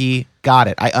 Patriarchy. Got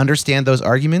it. I understand those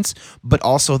arguments, but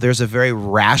also there's a very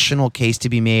rational case to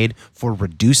be made for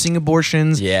reducing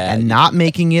abortions and not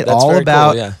making it all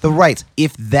about the rights.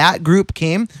 If that group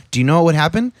came, do you know what would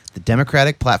happen? The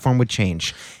Democratic platform would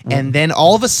change. And then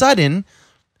all of a sudden,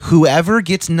 whoever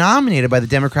gets nominated by the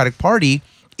Democratic Party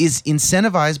is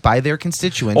incentivized by their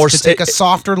constituents Or to take a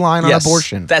softer line on Yes,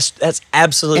 abortion. That's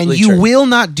absolutely And you true. will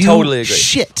not do Totally agree.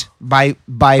 shit by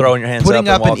Throwing your hands putting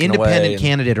up and up an walking away independent and-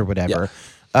 candidate or whatever.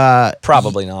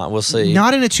 Probably not. We'll see.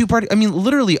 Not in a two-party. I mean,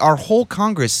 literally, our whole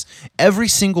Congress, every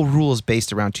single rule is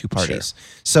based around two parties.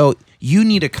 So you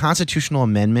need a constitutional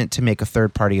amendment to make a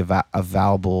third party a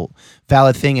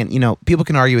valid thing. And people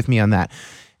can argue with me on that.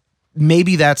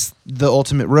 Maybe that's the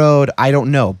ultimate road. I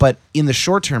don't know. But in the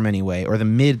short term, anyway, or the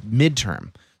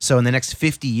midterm. So in the next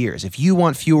 50 years, if you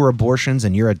want fewer abortions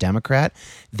and you're a Democrat,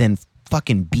 then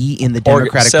fucking be in the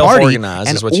Democratic Party self-organize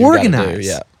and is what you gotta do. organize.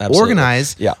 Yeah, absolutely.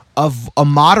 Organize Yeah. of a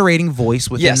moderating voice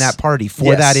within Yes. that party for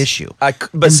Yes. that issue. But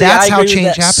and see, that's I how agree with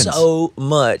change that happens. so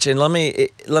much. And let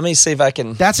me see if I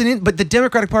can. But the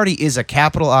Democratic Party is a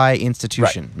capital I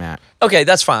institution, Matt. Okay,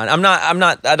 that's fine. I'm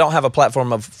not. I don't have a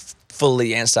platform of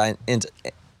fully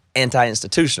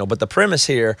anti-institutional, but the premise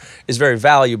here is very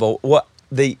valuable.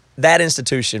 That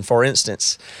institution, for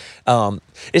instance,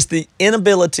 it's the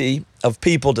inability of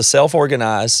people to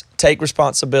self-organize, take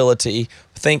responsibility,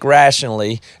 think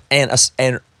rationally, and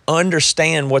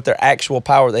understand what their actual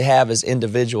power they have as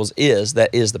individuals is. That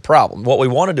is the problem. What we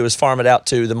want to do is farm it out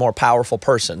to the more powerful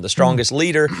person, the strongest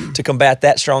leader, to combat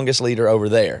that strongest leader over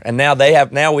there. And now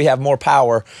we have more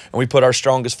power, and we put our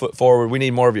strongest foot forward. We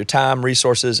need more of your time,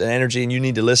 resources, and energy, and you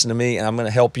need to listen to me, and I'm going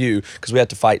to help you because we have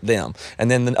to fight them. And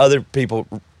then the other people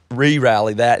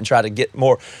re-rally that and try to get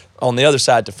more on the other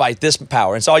side to fight this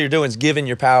power. And so all you're doing is giving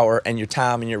your power and your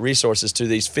time and your resources to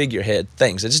these figurehead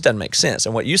things. It just doesn't make sense.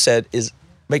 And what you said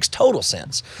makes total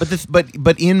sense.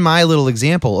 But in my little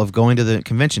example of going to the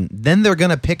convention, then they're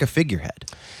going to pick a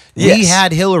figurehead. Yes. We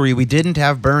had Hillary. We didn't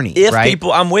have Bernie.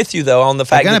 I'm with you though on the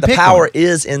fact that the pick power one.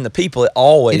 is in the people. It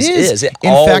always is. It In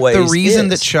always fact, the reason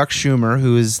is. that Chuck Schumer,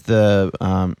 who is the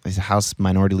House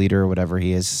Minority Leader or whatever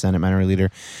he is, Senate Minority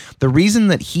Leader, the reason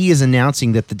that he is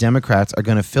announcing that the Democrats are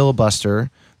going to filibuster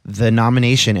the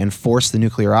nomination and force the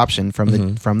nuclear option from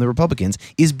the Republicans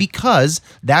is because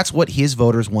that's what his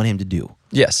voters want him to do.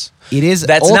 Yes. It is.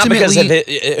 That's not because of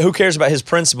ultimately- who cares about his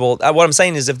principle. What I'm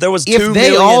saying is if there was If 2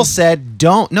 they million all said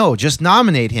just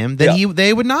nominate him, then Yeah.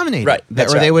 they would nominate Right, him,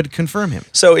 that's or right. they would confirm him.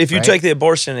 So if you right? take the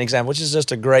abortion example, which is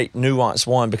just a great nuanced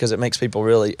one because it makes people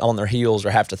really on their heels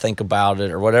or have to think about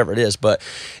it or whatever it is. But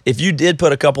if you did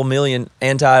put a couple million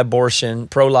anti-abortion,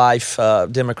 pro-life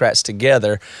Democrats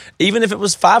together, even if it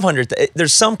was 500,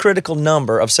 there's some critical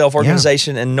number of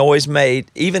self-organization and noise made,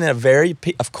 even in a very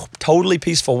totally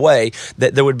peaceful way,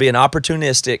 that there would be an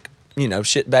opportunistic,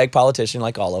 shitbag politician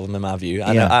like all of them in my view.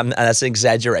 I know that's an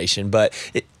exaggeration, but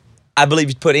I believe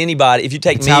you put anybody, if you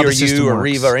take It's me how or the system you or works.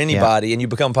 Reva or anybody and you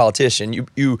become a politician,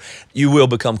 you will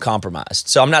become compromised.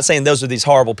 So I'm not saying those are these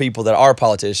horrible people that are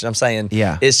politicians. I'm saying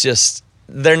it's just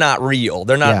they're not real.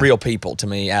 They're not real people to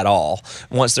me at all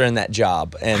once they're in that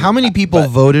job. And how many people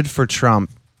voted for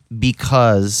Trump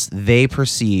because they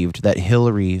perceived that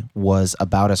Hillary was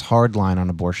about as hardline on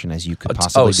abortion as you could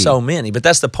possibly be? So many. But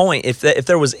that's the point. If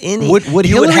there was any, would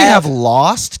Hillary have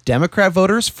lost Democrat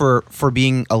voters for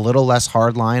being a little less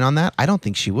hardline on that? I don't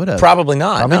think she would have. Probably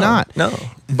not. Probably no, not. No.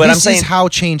 But This I'm saying is how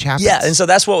change happens. Yeah, and so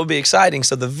that's what would be exciting.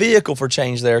 So the vehicle for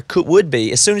change there would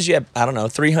be as soon as you have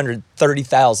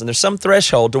 330,000. There's some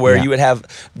threshold to where you would have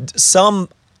some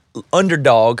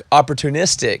underdog,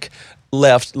 opportunistic,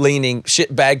 left-leaning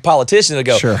shitbag politician to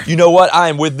go, you know what, I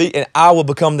am with thee, and I will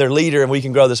become their leader, and we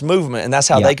can grow this movement, and that's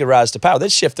how they could rise to power.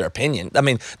 They'd shift their opinion. I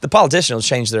mean, the politician will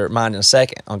change their mind in a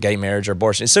second on gay marriage or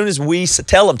abortion. As soon as we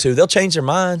tell them to, they'll change their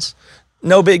minds.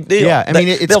 No big deal. Yeah, I mean,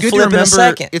 it's they'll good flip to remember. in a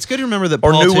second. It's good to remember that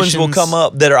or new ones politicians will come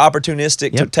up that are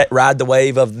opportunistic to ride the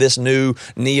wave of this new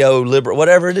neo-liberal,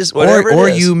 whatever it is. Or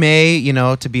you may,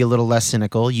 to be a little less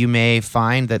cynical, you may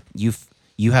find that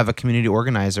you have a community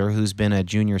organizer who's been a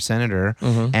junior senator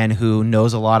and who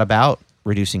knows a lot about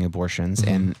reducing abortions,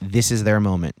 and this is their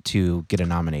moment to get a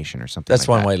nomination or something. That's like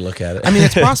one that. way to look at it. I mean,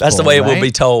 it's possible. That's the way it will right? be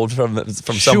told from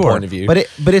some point of view. But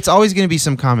it's always going to be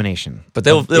some combination. But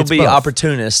there'll It's be both.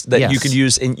 opportunists that you Yes. could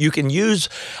use, and you can use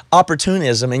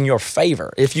opportunism in your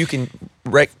favor if you can.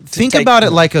 Think about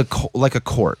it like a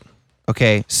court.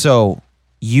 Okay, so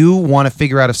you want to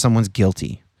figure out if someone's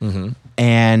guilty,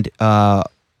 and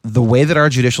the way that our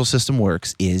judicial system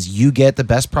works is you get the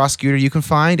best prosecutor you can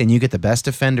find and you get the best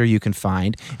defender you can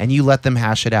find and you let them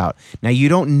hash it out. Now, you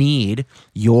don't need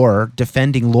your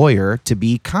defending lawyer to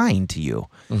be kind to you.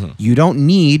 You don't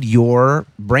need your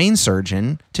brain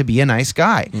surgeon to be a nice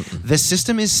guy. The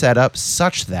system is set up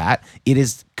such that it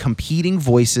is competing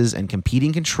voices and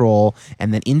competing control,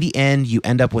 and then in the end, you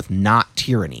end up with not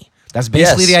tyranny. That's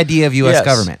basically the idea of U.S.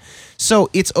 government.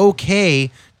 So it's okay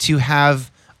to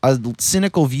have a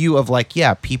cynical view of like,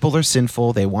 yeah, people are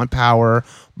sinful, they want power,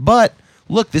 but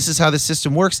look, this is how the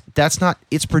system works.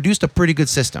 It's produced a pretty good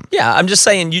system. Yeah, I'm just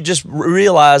saying. You just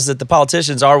realize that the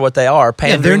politicians are what they are,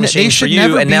 pandering they machines for should you,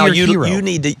 never and be now your hero. you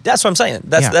need to. That's what I'm saying.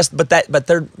 But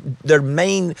their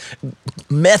main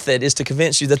method is to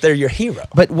convince you that they're your hero.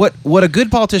 But what a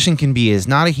good politician can be is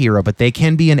not a hero, but they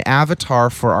can be an avatar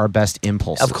for our best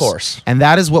impulses. Of course. And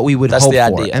that is what we would That's hope the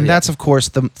for. idea, And yeah. that's, of course,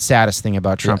 the saddest thing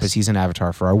about Trump Yes. is he's an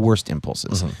avatar for our worst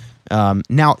impulses.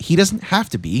 Now, he doesn't have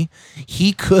to be.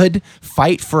 He could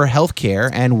fight for healthcare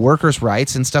and workers'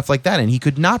 rights and stuff like that, and he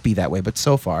could not be that way. But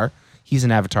so far, he's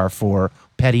an avatar for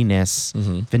pettiness,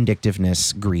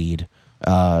 vindictiveness, greed,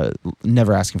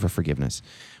 never asking for forgiveness.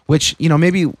 Which,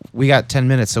 maybe we got 10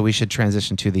 minutes, so we should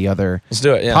transition to the other Let's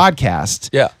do it, yeah. podcast,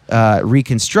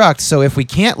 Reconstruct. So if we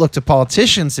can't look to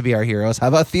politicians to be our heroes, how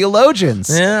about theologians?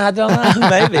 Yeah, I don't know.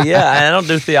 Maybe, yeah. I don't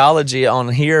do theology on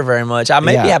here very much. I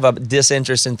maybe Yeah. have a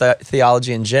disinterest in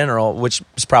theology in general, which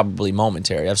is probably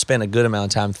momentary. I've spent a good amount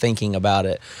of time thinking about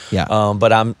it. Yeah.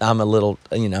 But I'm a little,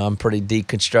 I'm pretty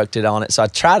deconstructed on it. So I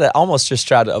try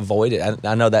to avoid it.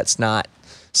 I know that's not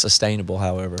sustainable,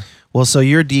 however. Well, so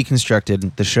you're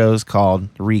deconstructed. The show's called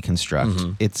Reconstruct.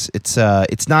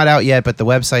 It's not out yet, but the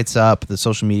website's up. The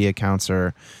social media accounts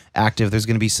are active. There's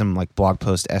going to be some like blog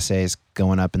post essays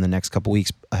going up in the next couple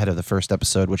weeks ahead of the first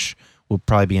episode, which will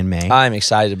probably be in May. I'm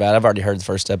excited about it. I've already heard the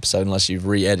first episode, unless you've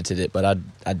re-edited it, but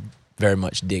I'd very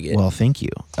much dig it. Well, thank you.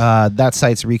 That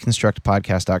site's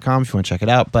reconstructpodcast.com if you want to check it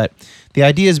out. But the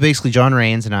idea is basically John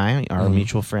Rains and I, our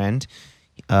mutual friend,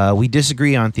 we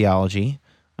disagree on theology.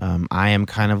 I am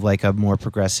kind of like a more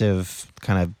progressive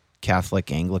kind of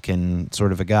Catholic Anglican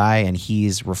sort of a guy, and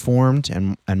he's Reformed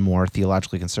and more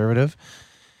theologically conservative.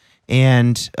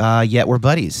 And yet we're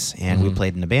buddies, and we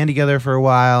played in a band together for a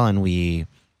while, and we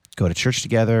go to church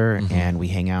together, and we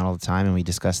hang out all the time, and we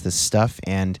discuss this stuff.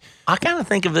 And I kind of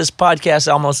think of this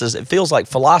podcast almost as, it feels like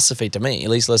philosophy to me, at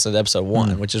least listen to episode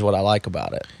 1, which is what I like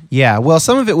about it. yeah, well,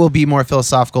 some of it will be more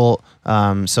philosophical.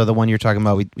 So the one you're talking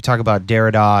about, we talk about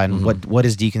Derrida and what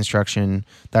is deconstruction.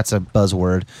 That's a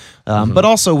buzzword. But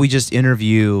also we just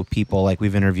interview people. Like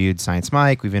we've interviewed Science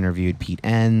Mike, we've interviewed Pete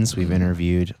Enns, we've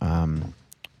interviewed a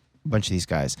bunch of these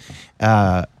guys.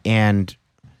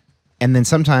 And then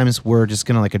sometimes we're just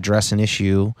going to like address an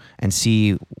issue and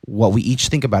see what we each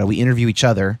think about it. We interview each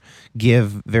other,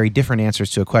 give very different answers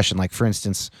to a question. Like, for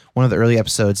instance, one of the early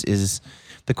episodes is,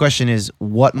 the question is,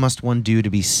 what must one do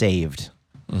to be saved?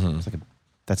 It's like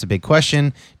that's a big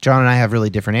question. John and I have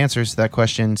really different answers to that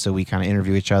question, so we kind of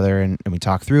interview each other and we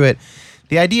talk through it.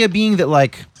 The idea being that,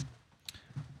 like,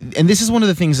 and this is one of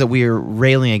the things that we are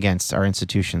railing against our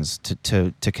institutions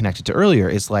to connect it to earlier,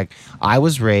 is like, I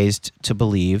was raised to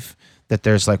believe that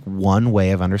there's like one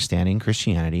way of understanding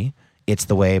Christianity. It's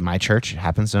the way my church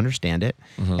happens to understand it,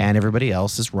 and everybody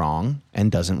else is wrong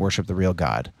and doesn't worship the real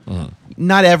God.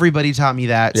 Not everybody taught me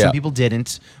that. Yeah. Some people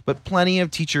didn't, but plenty of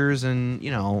teachers and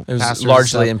It was pastors and largely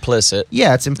stuff. implicit.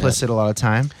 Yeah, it's implicit a lot of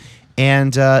time,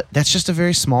 and that's just a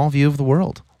very small view of the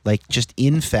world. Like, just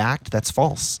in fact, that's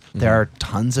false. There are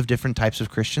tons of different types of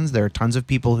Christians. There are tons of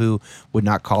people who would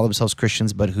not call themselves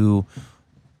Christians, but who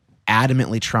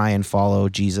adamantly try and follow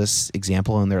Jesus'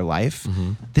 example in their life.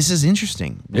 This is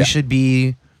interesting. We Yeah. should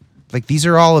be like, these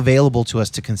are all available to us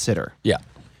to consider. Yeah.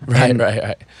 Right, And-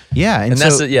 right. Yeah, And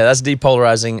that's that's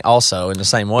depolarizing also in the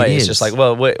same way. It It's is. just like,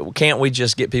 well, can't we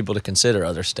just get people to consider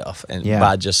other stuff? And Yeah.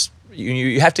 by just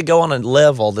you have to go on a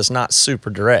level that's not super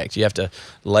direct. You have to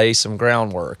lay some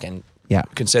groundwork and Yeah.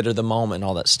 consider the moment and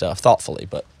all that stuff thoughtfully.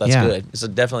 But that's Yeah. good. It's a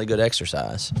definitely good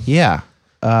exercise. Yeah,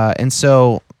 and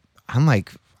so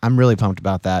I'm really pumped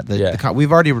about that.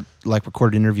 We've already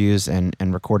recorded interviews and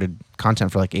recorded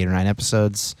content for like 8 or 9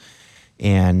 episodes,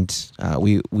 and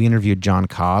we interviewed John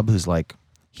Cobb, he's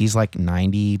like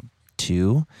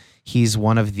 92. He's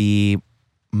one of the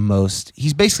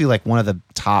he's basically like one of the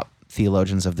top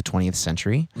theologians of the 20th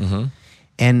century,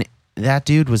 and that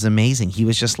dude was amazing. He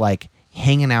was just like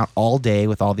hanging out all day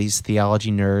with all these theology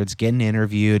nerds, getting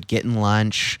interviewed, getting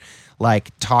lunch,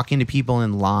 like talking to people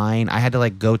in line. I had to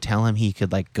like go tell him he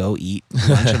could like go eat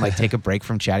lunch and like take a break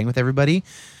from chatting with everybody.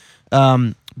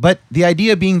 But the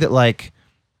idea being that like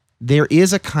there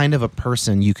is a kind of a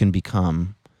person you can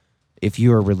become if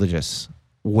you are religious,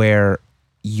 where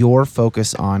your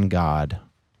focus on God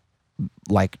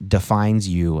like defines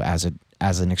you as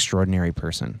an extraordinary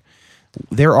person.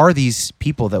 There are these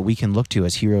people that we can look to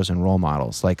as heroes and role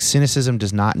models. Like, cynicism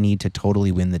does not need to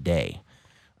totally win the day.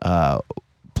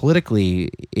 Politically,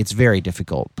 it's very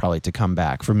difficult probably to come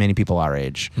back for many people our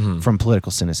age from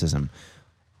political cynicism.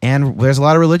 And there's a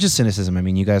lot of religious cynicism. I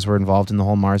mean, you guys were involved in the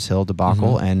whole Mars Hill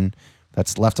debacle, and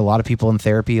That's left a lot of people in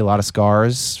therapy, a lot of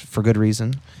scars for good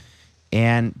reason.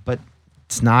 But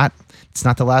it's not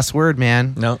the last word,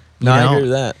 man. No, You I know? agree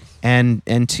with that.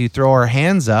 And to throw our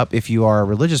hands up, if you are a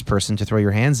religious person, to throw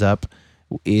your hands up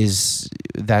it's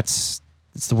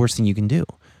the worst thing you can do.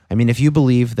 I mean, if you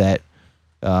believe that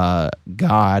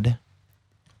God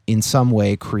in some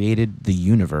way created the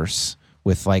universe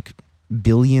with like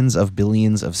billions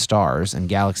of stars and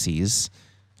galaxies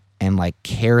and like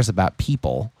cares about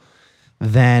people,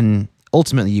 then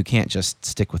ultimately you can't just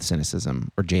stick with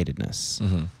cynicism or jadedness.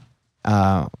 Mm-hmm.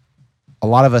 A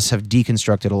lot of us have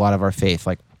deconstructed a lot of our faith.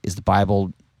 Like, is the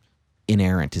Bible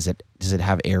inerrant? Does it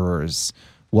have errors?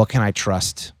 What can I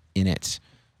trust in it?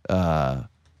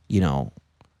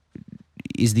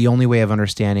 Is the only way of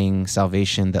understanding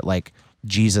salvation that like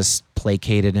Jesus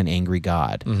placated an angry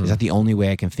God? Mm-hmm. Is that the only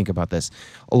way I can think about this?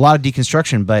 A lot of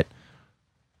deconstruction, but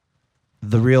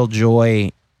the real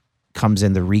joy comes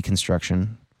in the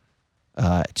reconstruction,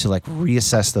 to like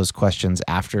reassess those questions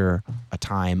after a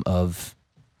time of,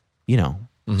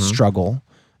 struggle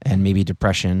and maybe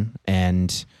depression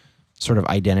and sort of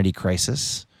identity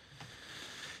crisis.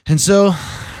 And so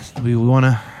we want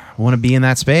to be in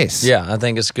that space. Yeah, I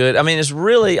think it's good. I mean, it's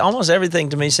really almost everything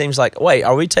to me seems like, wait,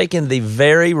 are we taking the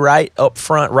very right up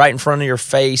front, right in front of your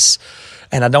face?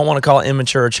 And I don't want to call it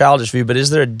immature or childish view, but is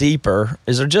there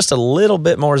just a little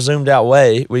bit more zoomed out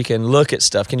way we can look at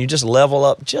stuff? Can you just level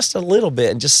up just a little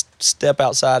bit and just step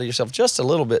outside of yourself just a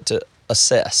little bit to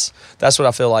assess? That's what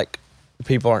I feel like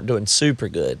people aren't doing super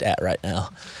good at right now.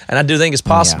 And I do think it's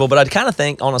possible, but I kind of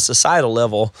think on a societal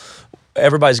level,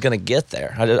 everybody's going to get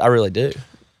there. I really do.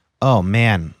 Oh,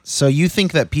 man. So you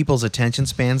think that people's attention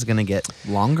span's going to get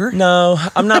longer? No,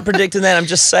 I'm not predicting that. I'm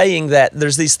just saying that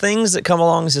there's these things that come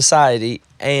along in society,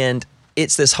 and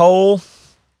it's this whole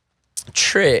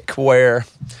trick where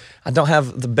I don't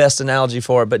have the best analogy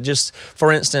for it, but just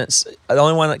for instance, the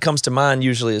only one that comes to mind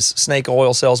usually is snake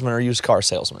oil salesman or used car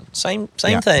salesman. Same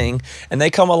thing, and they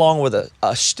come along with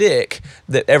a shtick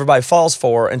that everybody falls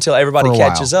for until everybody For a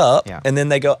catches while. up, Yeah. and then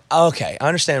they go, okay, I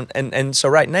understand. And so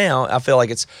right now, I feel like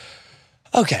it's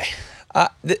okay.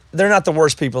 They're not the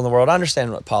worst people in the world. I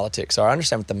understand what politics are. I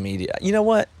understand what the media. You know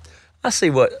what? I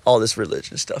see what all this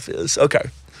religion stuff is. Okay.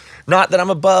 Not that I'm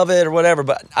above it or whatever,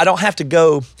 but I don't have to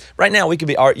go. Right now, we could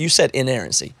be, you said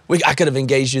inerrancy. I could have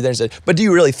engaged you there and said, but do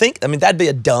you really think? I mean, that'd be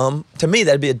a dumb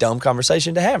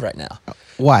conversation to have right now.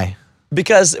 Why?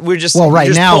 Because we're just Right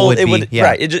just now it would be, yeah.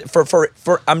 right. It just,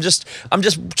 for I'm just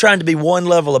trying to be one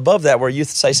level above that, where you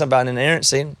say something about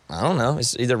inerrancy. I don't know.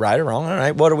 It's either right or wrong. All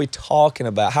right. What are we talking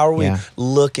about? How are we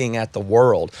looking at the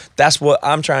world? That's what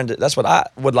I'm trying to. That's what I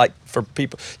would like for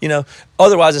people.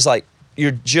 Otherwise it's like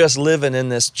you're just living in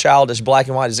this childish black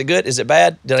and white. Is it good? Is it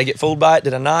bad? Did I get fooled by it?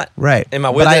 Did I not? Right. Am I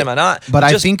with it? Am I not? But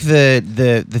I think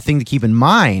the thing to keep in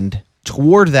mind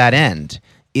toward that end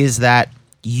is that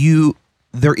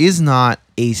there is not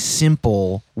a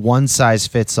simple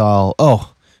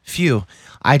one-size-fits-all, phew,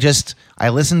 I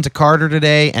listened to Carter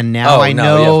today and now I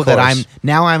know that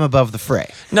I'm above the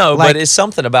fray. No, Like- but it's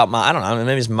something about I don't know,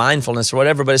 maybe it's mindfulness or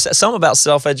whatever, but it's something about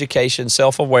self-education,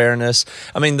 self-awareness.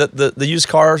 I mean, the used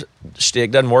car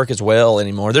shtick doesn't work as well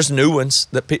anymore. There's new ones,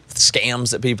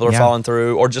 scams that people are falling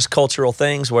through, or just cultural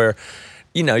things where,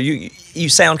 you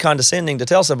sound condescending to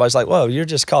tell somebody. It's like, whoa, you're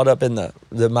just caught up in the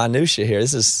minutia here.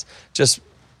 This is just,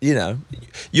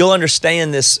 you'll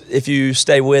understand this if you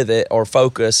stay with it or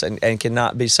focus and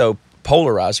cannot be so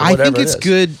polarized or whatever. I think it's it is.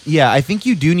 good. Yeah, I think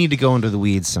you do need to go into the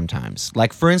weeds sometimes.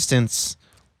 Like, for instance,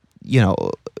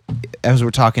 as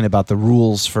we're talking about the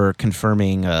rules for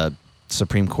confirming a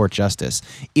Supreme Court justice,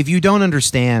 if you don't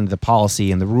understand the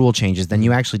policy and the rule changes, then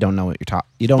you actually don't know what you're talking.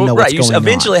 You don't know what's going on. You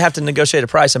eventually have to negotiate a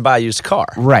price and buy a used car.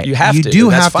 Right. You have You to. do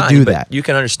and that's have to fine, do but that. You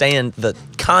can understand the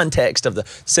context of the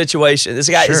situation. This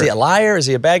guy, is Sure. he a liar? Is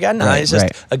he a bad guy? No, Right, he's just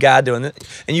right. a guy doing it.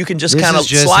 And you can just This kind of is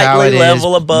just how slightly it is.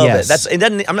 level above Yes. it.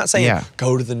 I'm not saying Yeah.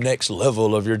 go to the next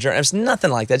level of your journey. It's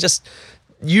nothing like that. Just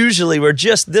usually we're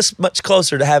just this much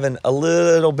closer to having a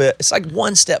little bit. It's like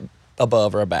one step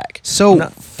above or back. So And I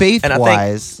think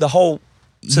faith-wise, the whole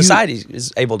society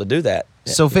is able to do that.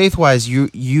 So faith-wise,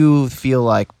 you feel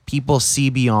like people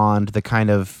see beyond the kind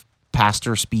of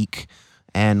pastor speak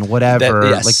and whatever,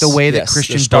 Yes, like the way that yes,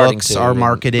 Christian they're starting books to. are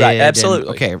marketed. Right, and- absolutely.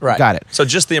 okay, right. got it. So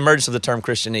just the emergence of the term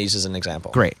Christianese is an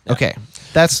example. Great. Yeah. Okay,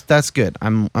 that's good.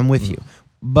 I'm with you.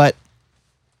 But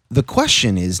the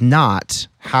question is not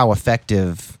how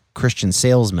effective Christian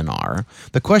salesmen are.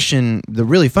 The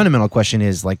really fundamental question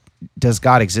is like, does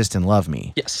God exist and love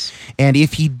me? Yes. And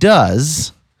if he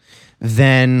does,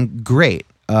 then great.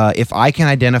 if I can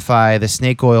identify the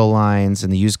snake oil lines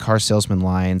and the used car salesman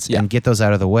lines Yeah. and get those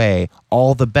out of the way,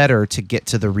 all the better to get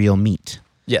to the real meat.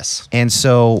 Yes. And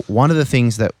so one of the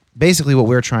things that basically what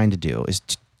we're trying to do is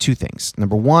two things.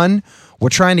 Number one, we're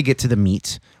trying to get to the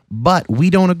meat, but we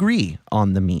don't agree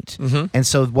on the meat. And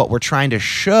so what we're trying to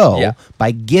show Yeah.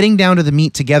 by getting down to the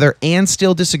meat together and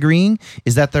still disagreeing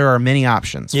is that there are many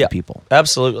options for people.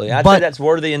 Absolutely. I'd But say that's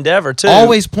worthy endeavor too.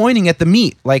 Always pointing at the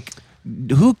meat. Like,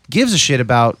 who gives a shit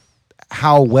about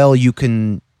how well you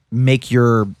can make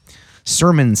your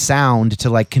sermon sound to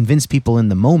like convince people in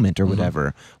the moment or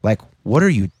whatever? Like, what are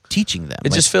you teaching them?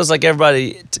 It Like, just feels like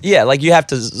everybody, like you have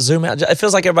to zoom out. It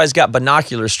feels like everybody's got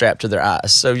binoculars strapped to their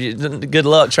eyes. So good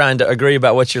luck trying to agree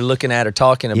about what you're looking at or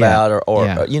talking about, or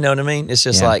Yeah. you know what I mean? It's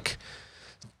just Yeah. like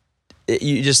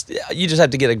you just have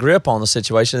to get a grip on the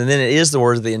situation, and then it is the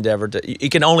worthy endeavor.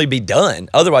 It can only be done.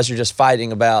 Otherwise, you're just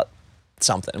fighting about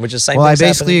something, which is the same. well, I thing's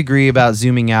basically happening. agree about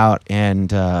zooming out, and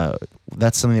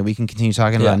that's something that we can continue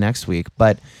talking Yeah. about next week.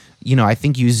 But I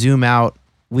think you zoom out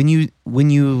when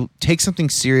you take something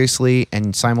seriously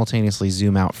and simultaneously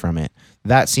zoom out from it.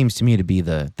 That seems to me to be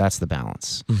that's the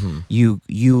balance. Mm-hmm.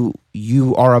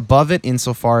 You are above it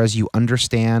insofar as you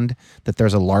understand that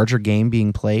there's a larger game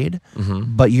being played,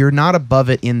 Mm-hmm. but you're not above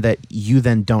it in that you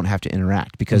then don't have to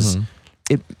interact because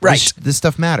Right. this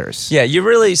stuff matters. Yeah, you're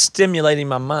really stimulating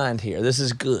my mind here. This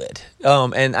is good.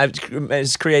 And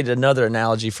it's created another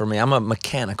analogy for me. I'm a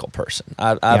mechanical person.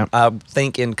 I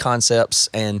think in concepts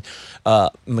and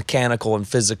mechanical and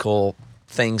physical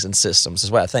things and systems is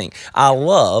what I think. I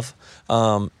love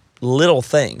little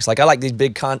things. Like I like these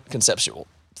big conceptual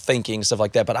thinking and stuff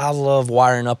like that, but I love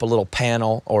wiring up a little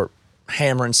panel or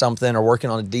hammering something or working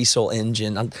on a diesel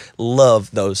engine. I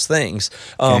love those things.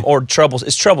 Or it's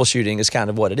troubleshooting is kind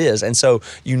of what it is. And so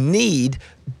you need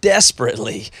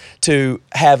desperately to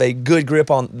have a good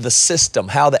grip on the system,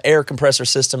 how the air compressor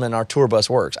system in our tour bus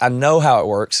works. I know how it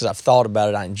works because I've thought about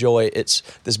it. I enjoy it. It's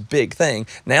this big thing.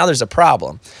 Now there's a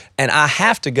problem, and I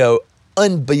have to go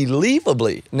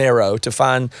unbelievably narrow to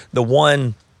find the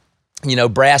one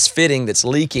brass fitting that's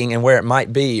leaking and where it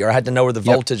might be, or I had to know where the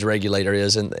voltage regulator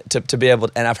is, and to be able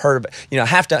to, and I've heard, I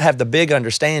have to have the big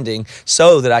understanding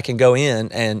so that I can go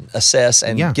in and assess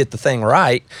and get the thing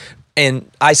right and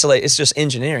isolate. It's just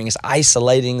engineering. It's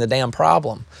isolating the damn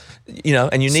problem,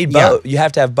 and you need both. You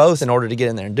have to have both in order to get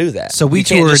in there and do that. So we you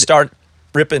can't toured- just start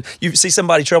ripping. You see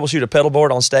somebody troubleshoot a pedal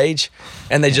board on stage,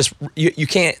 and they just, you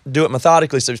can't do it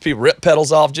methodically. So people rip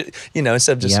pedals off,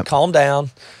 instead of just calm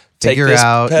down. Figure Take this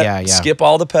out, skip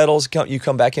all the pedals. You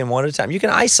come back in one at a time. You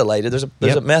can isolate it.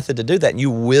 There's a method to do that, and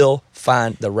you will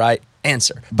find the right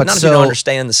answer. But not if you don't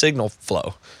understand the signal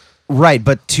flow. Right,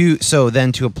 but to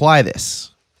apply this,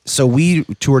 so we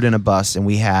toured in a bus and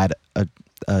we had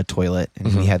a toilet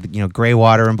and we had gray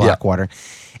water and black water,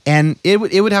 and it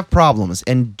would have problems.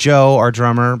 And Joe, our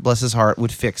drummer, bless his heart,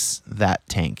 would fix that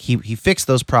tank. He fixed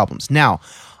those problems. Now,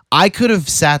 I could have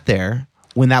sat there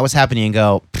when that was happening and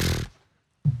go,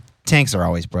 tanks are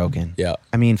always broken. Yeah.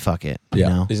 I mean, fuck it.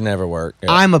 These never work.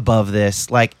 Yeah. I'm above this.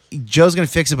 Like, Joe's going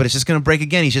to fix it, but it's just going to break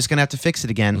again. He's just going to have to fix it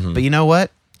again. But you know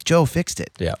what? Joe fixed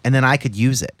it. Yeah. And then I could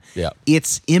use it. Yeah.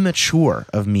 It's immature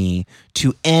of me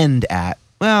to end at,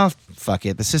 well, fuck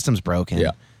it. The system's broken.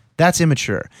 Yeah. That's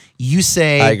immature. You I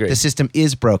say agree. the system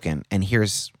is broken, and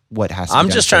here's what has to be I'm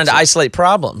done just to trying fix to it. isolate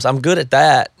problems. I'm good at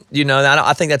that.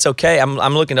 I think that's okay. I'm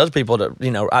looking at other people to,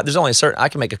 there's only I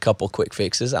can make a couple quick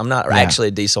fixes. I'm not actually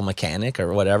a diesel mechanic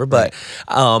or whatever, but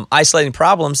isolating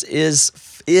problems is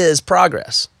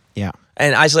progress. Yeah.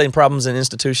 And isolating problems in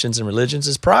institutions and religions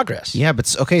is progress. Yeah,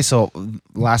 but okay, so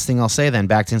last thing I'll say then,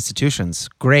 back to institutions.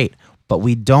 Great, but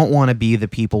we don't want to be the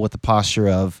people with the posture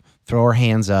of throw our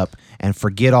hands up and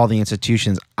forget all the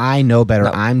institutions. I know better.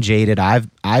 No. I'm jaded.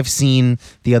 I've seen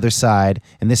the other side,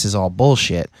 and this is all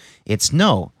bullshit. It's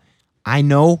no. I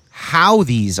know how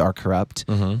these are corrupt,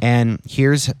 and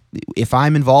here's, if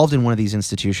I'm involved in one of these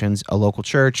institutions, a local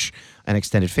church, an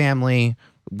extended family,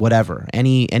 whatever,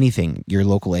 anything, your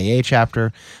local AA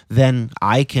chapter, then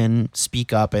I can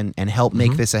speak up and help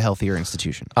make this a healthier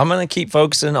institution. I'm going to keep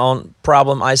focusing on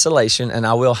problem isolation, and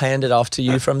I will hand it off to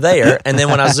you from there. And then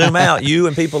when I zoom out, you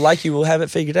and people like you will have it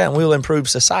figured out, and we'll improve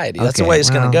society. That's the Okay, way it's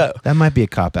going to well, go. That might be a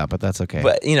cop-out, but that's okay.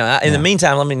 But in the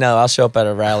meantime, let me know. I'll show up at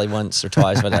a rally once or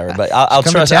twice, whatever. But I'll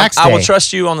Come to trust. tax I will day.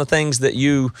 trust you on the things that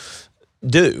you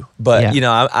do. But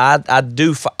Yeah. I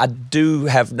do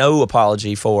have no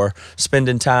apology for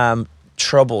spending time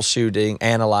troubleshooting,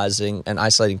 analyzing, and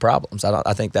isolating problems.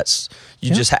 I think that's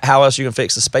just how else you can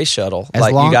fix the space shuttle. As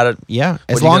like long, you got to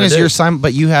as long as you're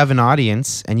but you have an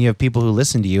audience and you have people who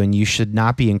listen to you, and you should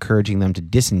not be encouraging them to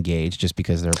disengage just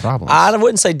because there are problems. I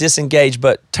wouldn't say disengage,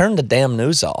 but turn the damn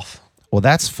news off. Well,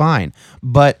 that's fine,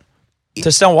 but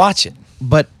Just don't watch it.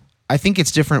 But I think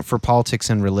it's different for politics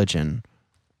and religion,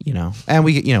 And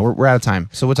we're out of time,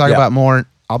 so we'll talk about more.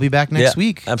 I'll be back next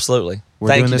week. Absolutely.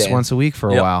 We're doing this once a week for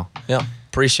a while. Yeah,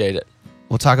 appreciate it.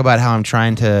 We'll talk about how I'm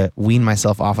trying to wean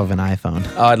myself off of an iPhone.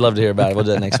 Oh, I'd love to hear about it. We'll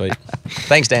do that next week.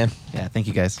 Thanks, Dan. Yeah, thank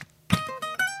you guys.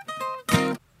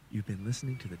 You've been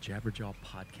listening to the Jabberjaw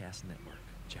Podcast Network,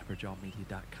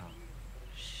 jabberjawmedia.com.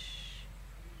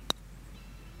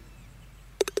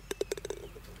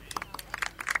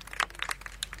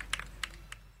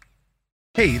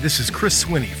 Hey, this is Chris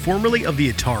Swinney, formerly of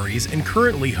the Ataris and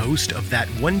currently host of That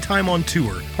One Time on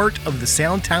Tour, part of the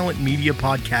Sound Talent Media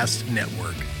Podcast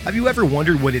Network. Have you ever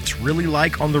wondered what it's really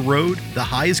like on the road? The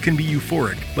highs can be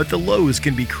euphoric, but the lows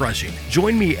can be crushing.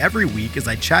 Join me every week as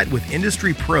I chat with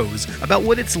industry pros about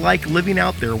what it's like living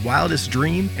out their wildest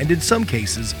dream and, in some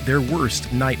cases, their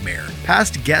worst nightmare.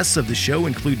 Past guests of the show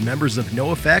include members of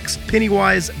NoFX,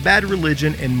 Pennywise, Bad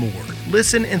Religion, and more.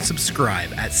 Listen and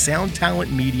subscribe at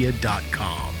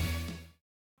soundtalentmedia.com.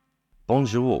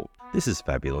 Bonjour, this is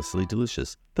Fabulously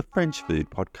Delicious, the French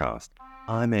food podcast.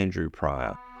 I'm Andrew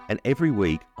Pryor, and every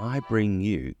week I bring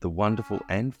you the wonderful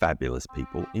and fabulous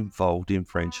people involved in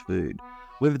French food,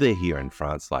 whether they're here in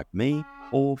France like me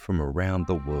or from around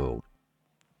the world.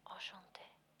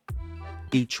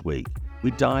 Each week,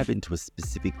 we dive into a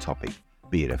specific topic,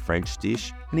 be it a French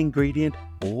dish, an ingredient,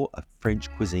 or a French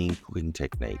cuisine cooking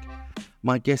technique.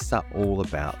 My guests are all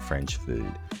about French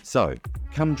food, so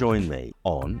come join me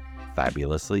on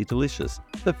Fabulously Delicious,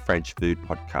 the French food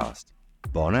podcast.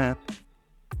 Bon app!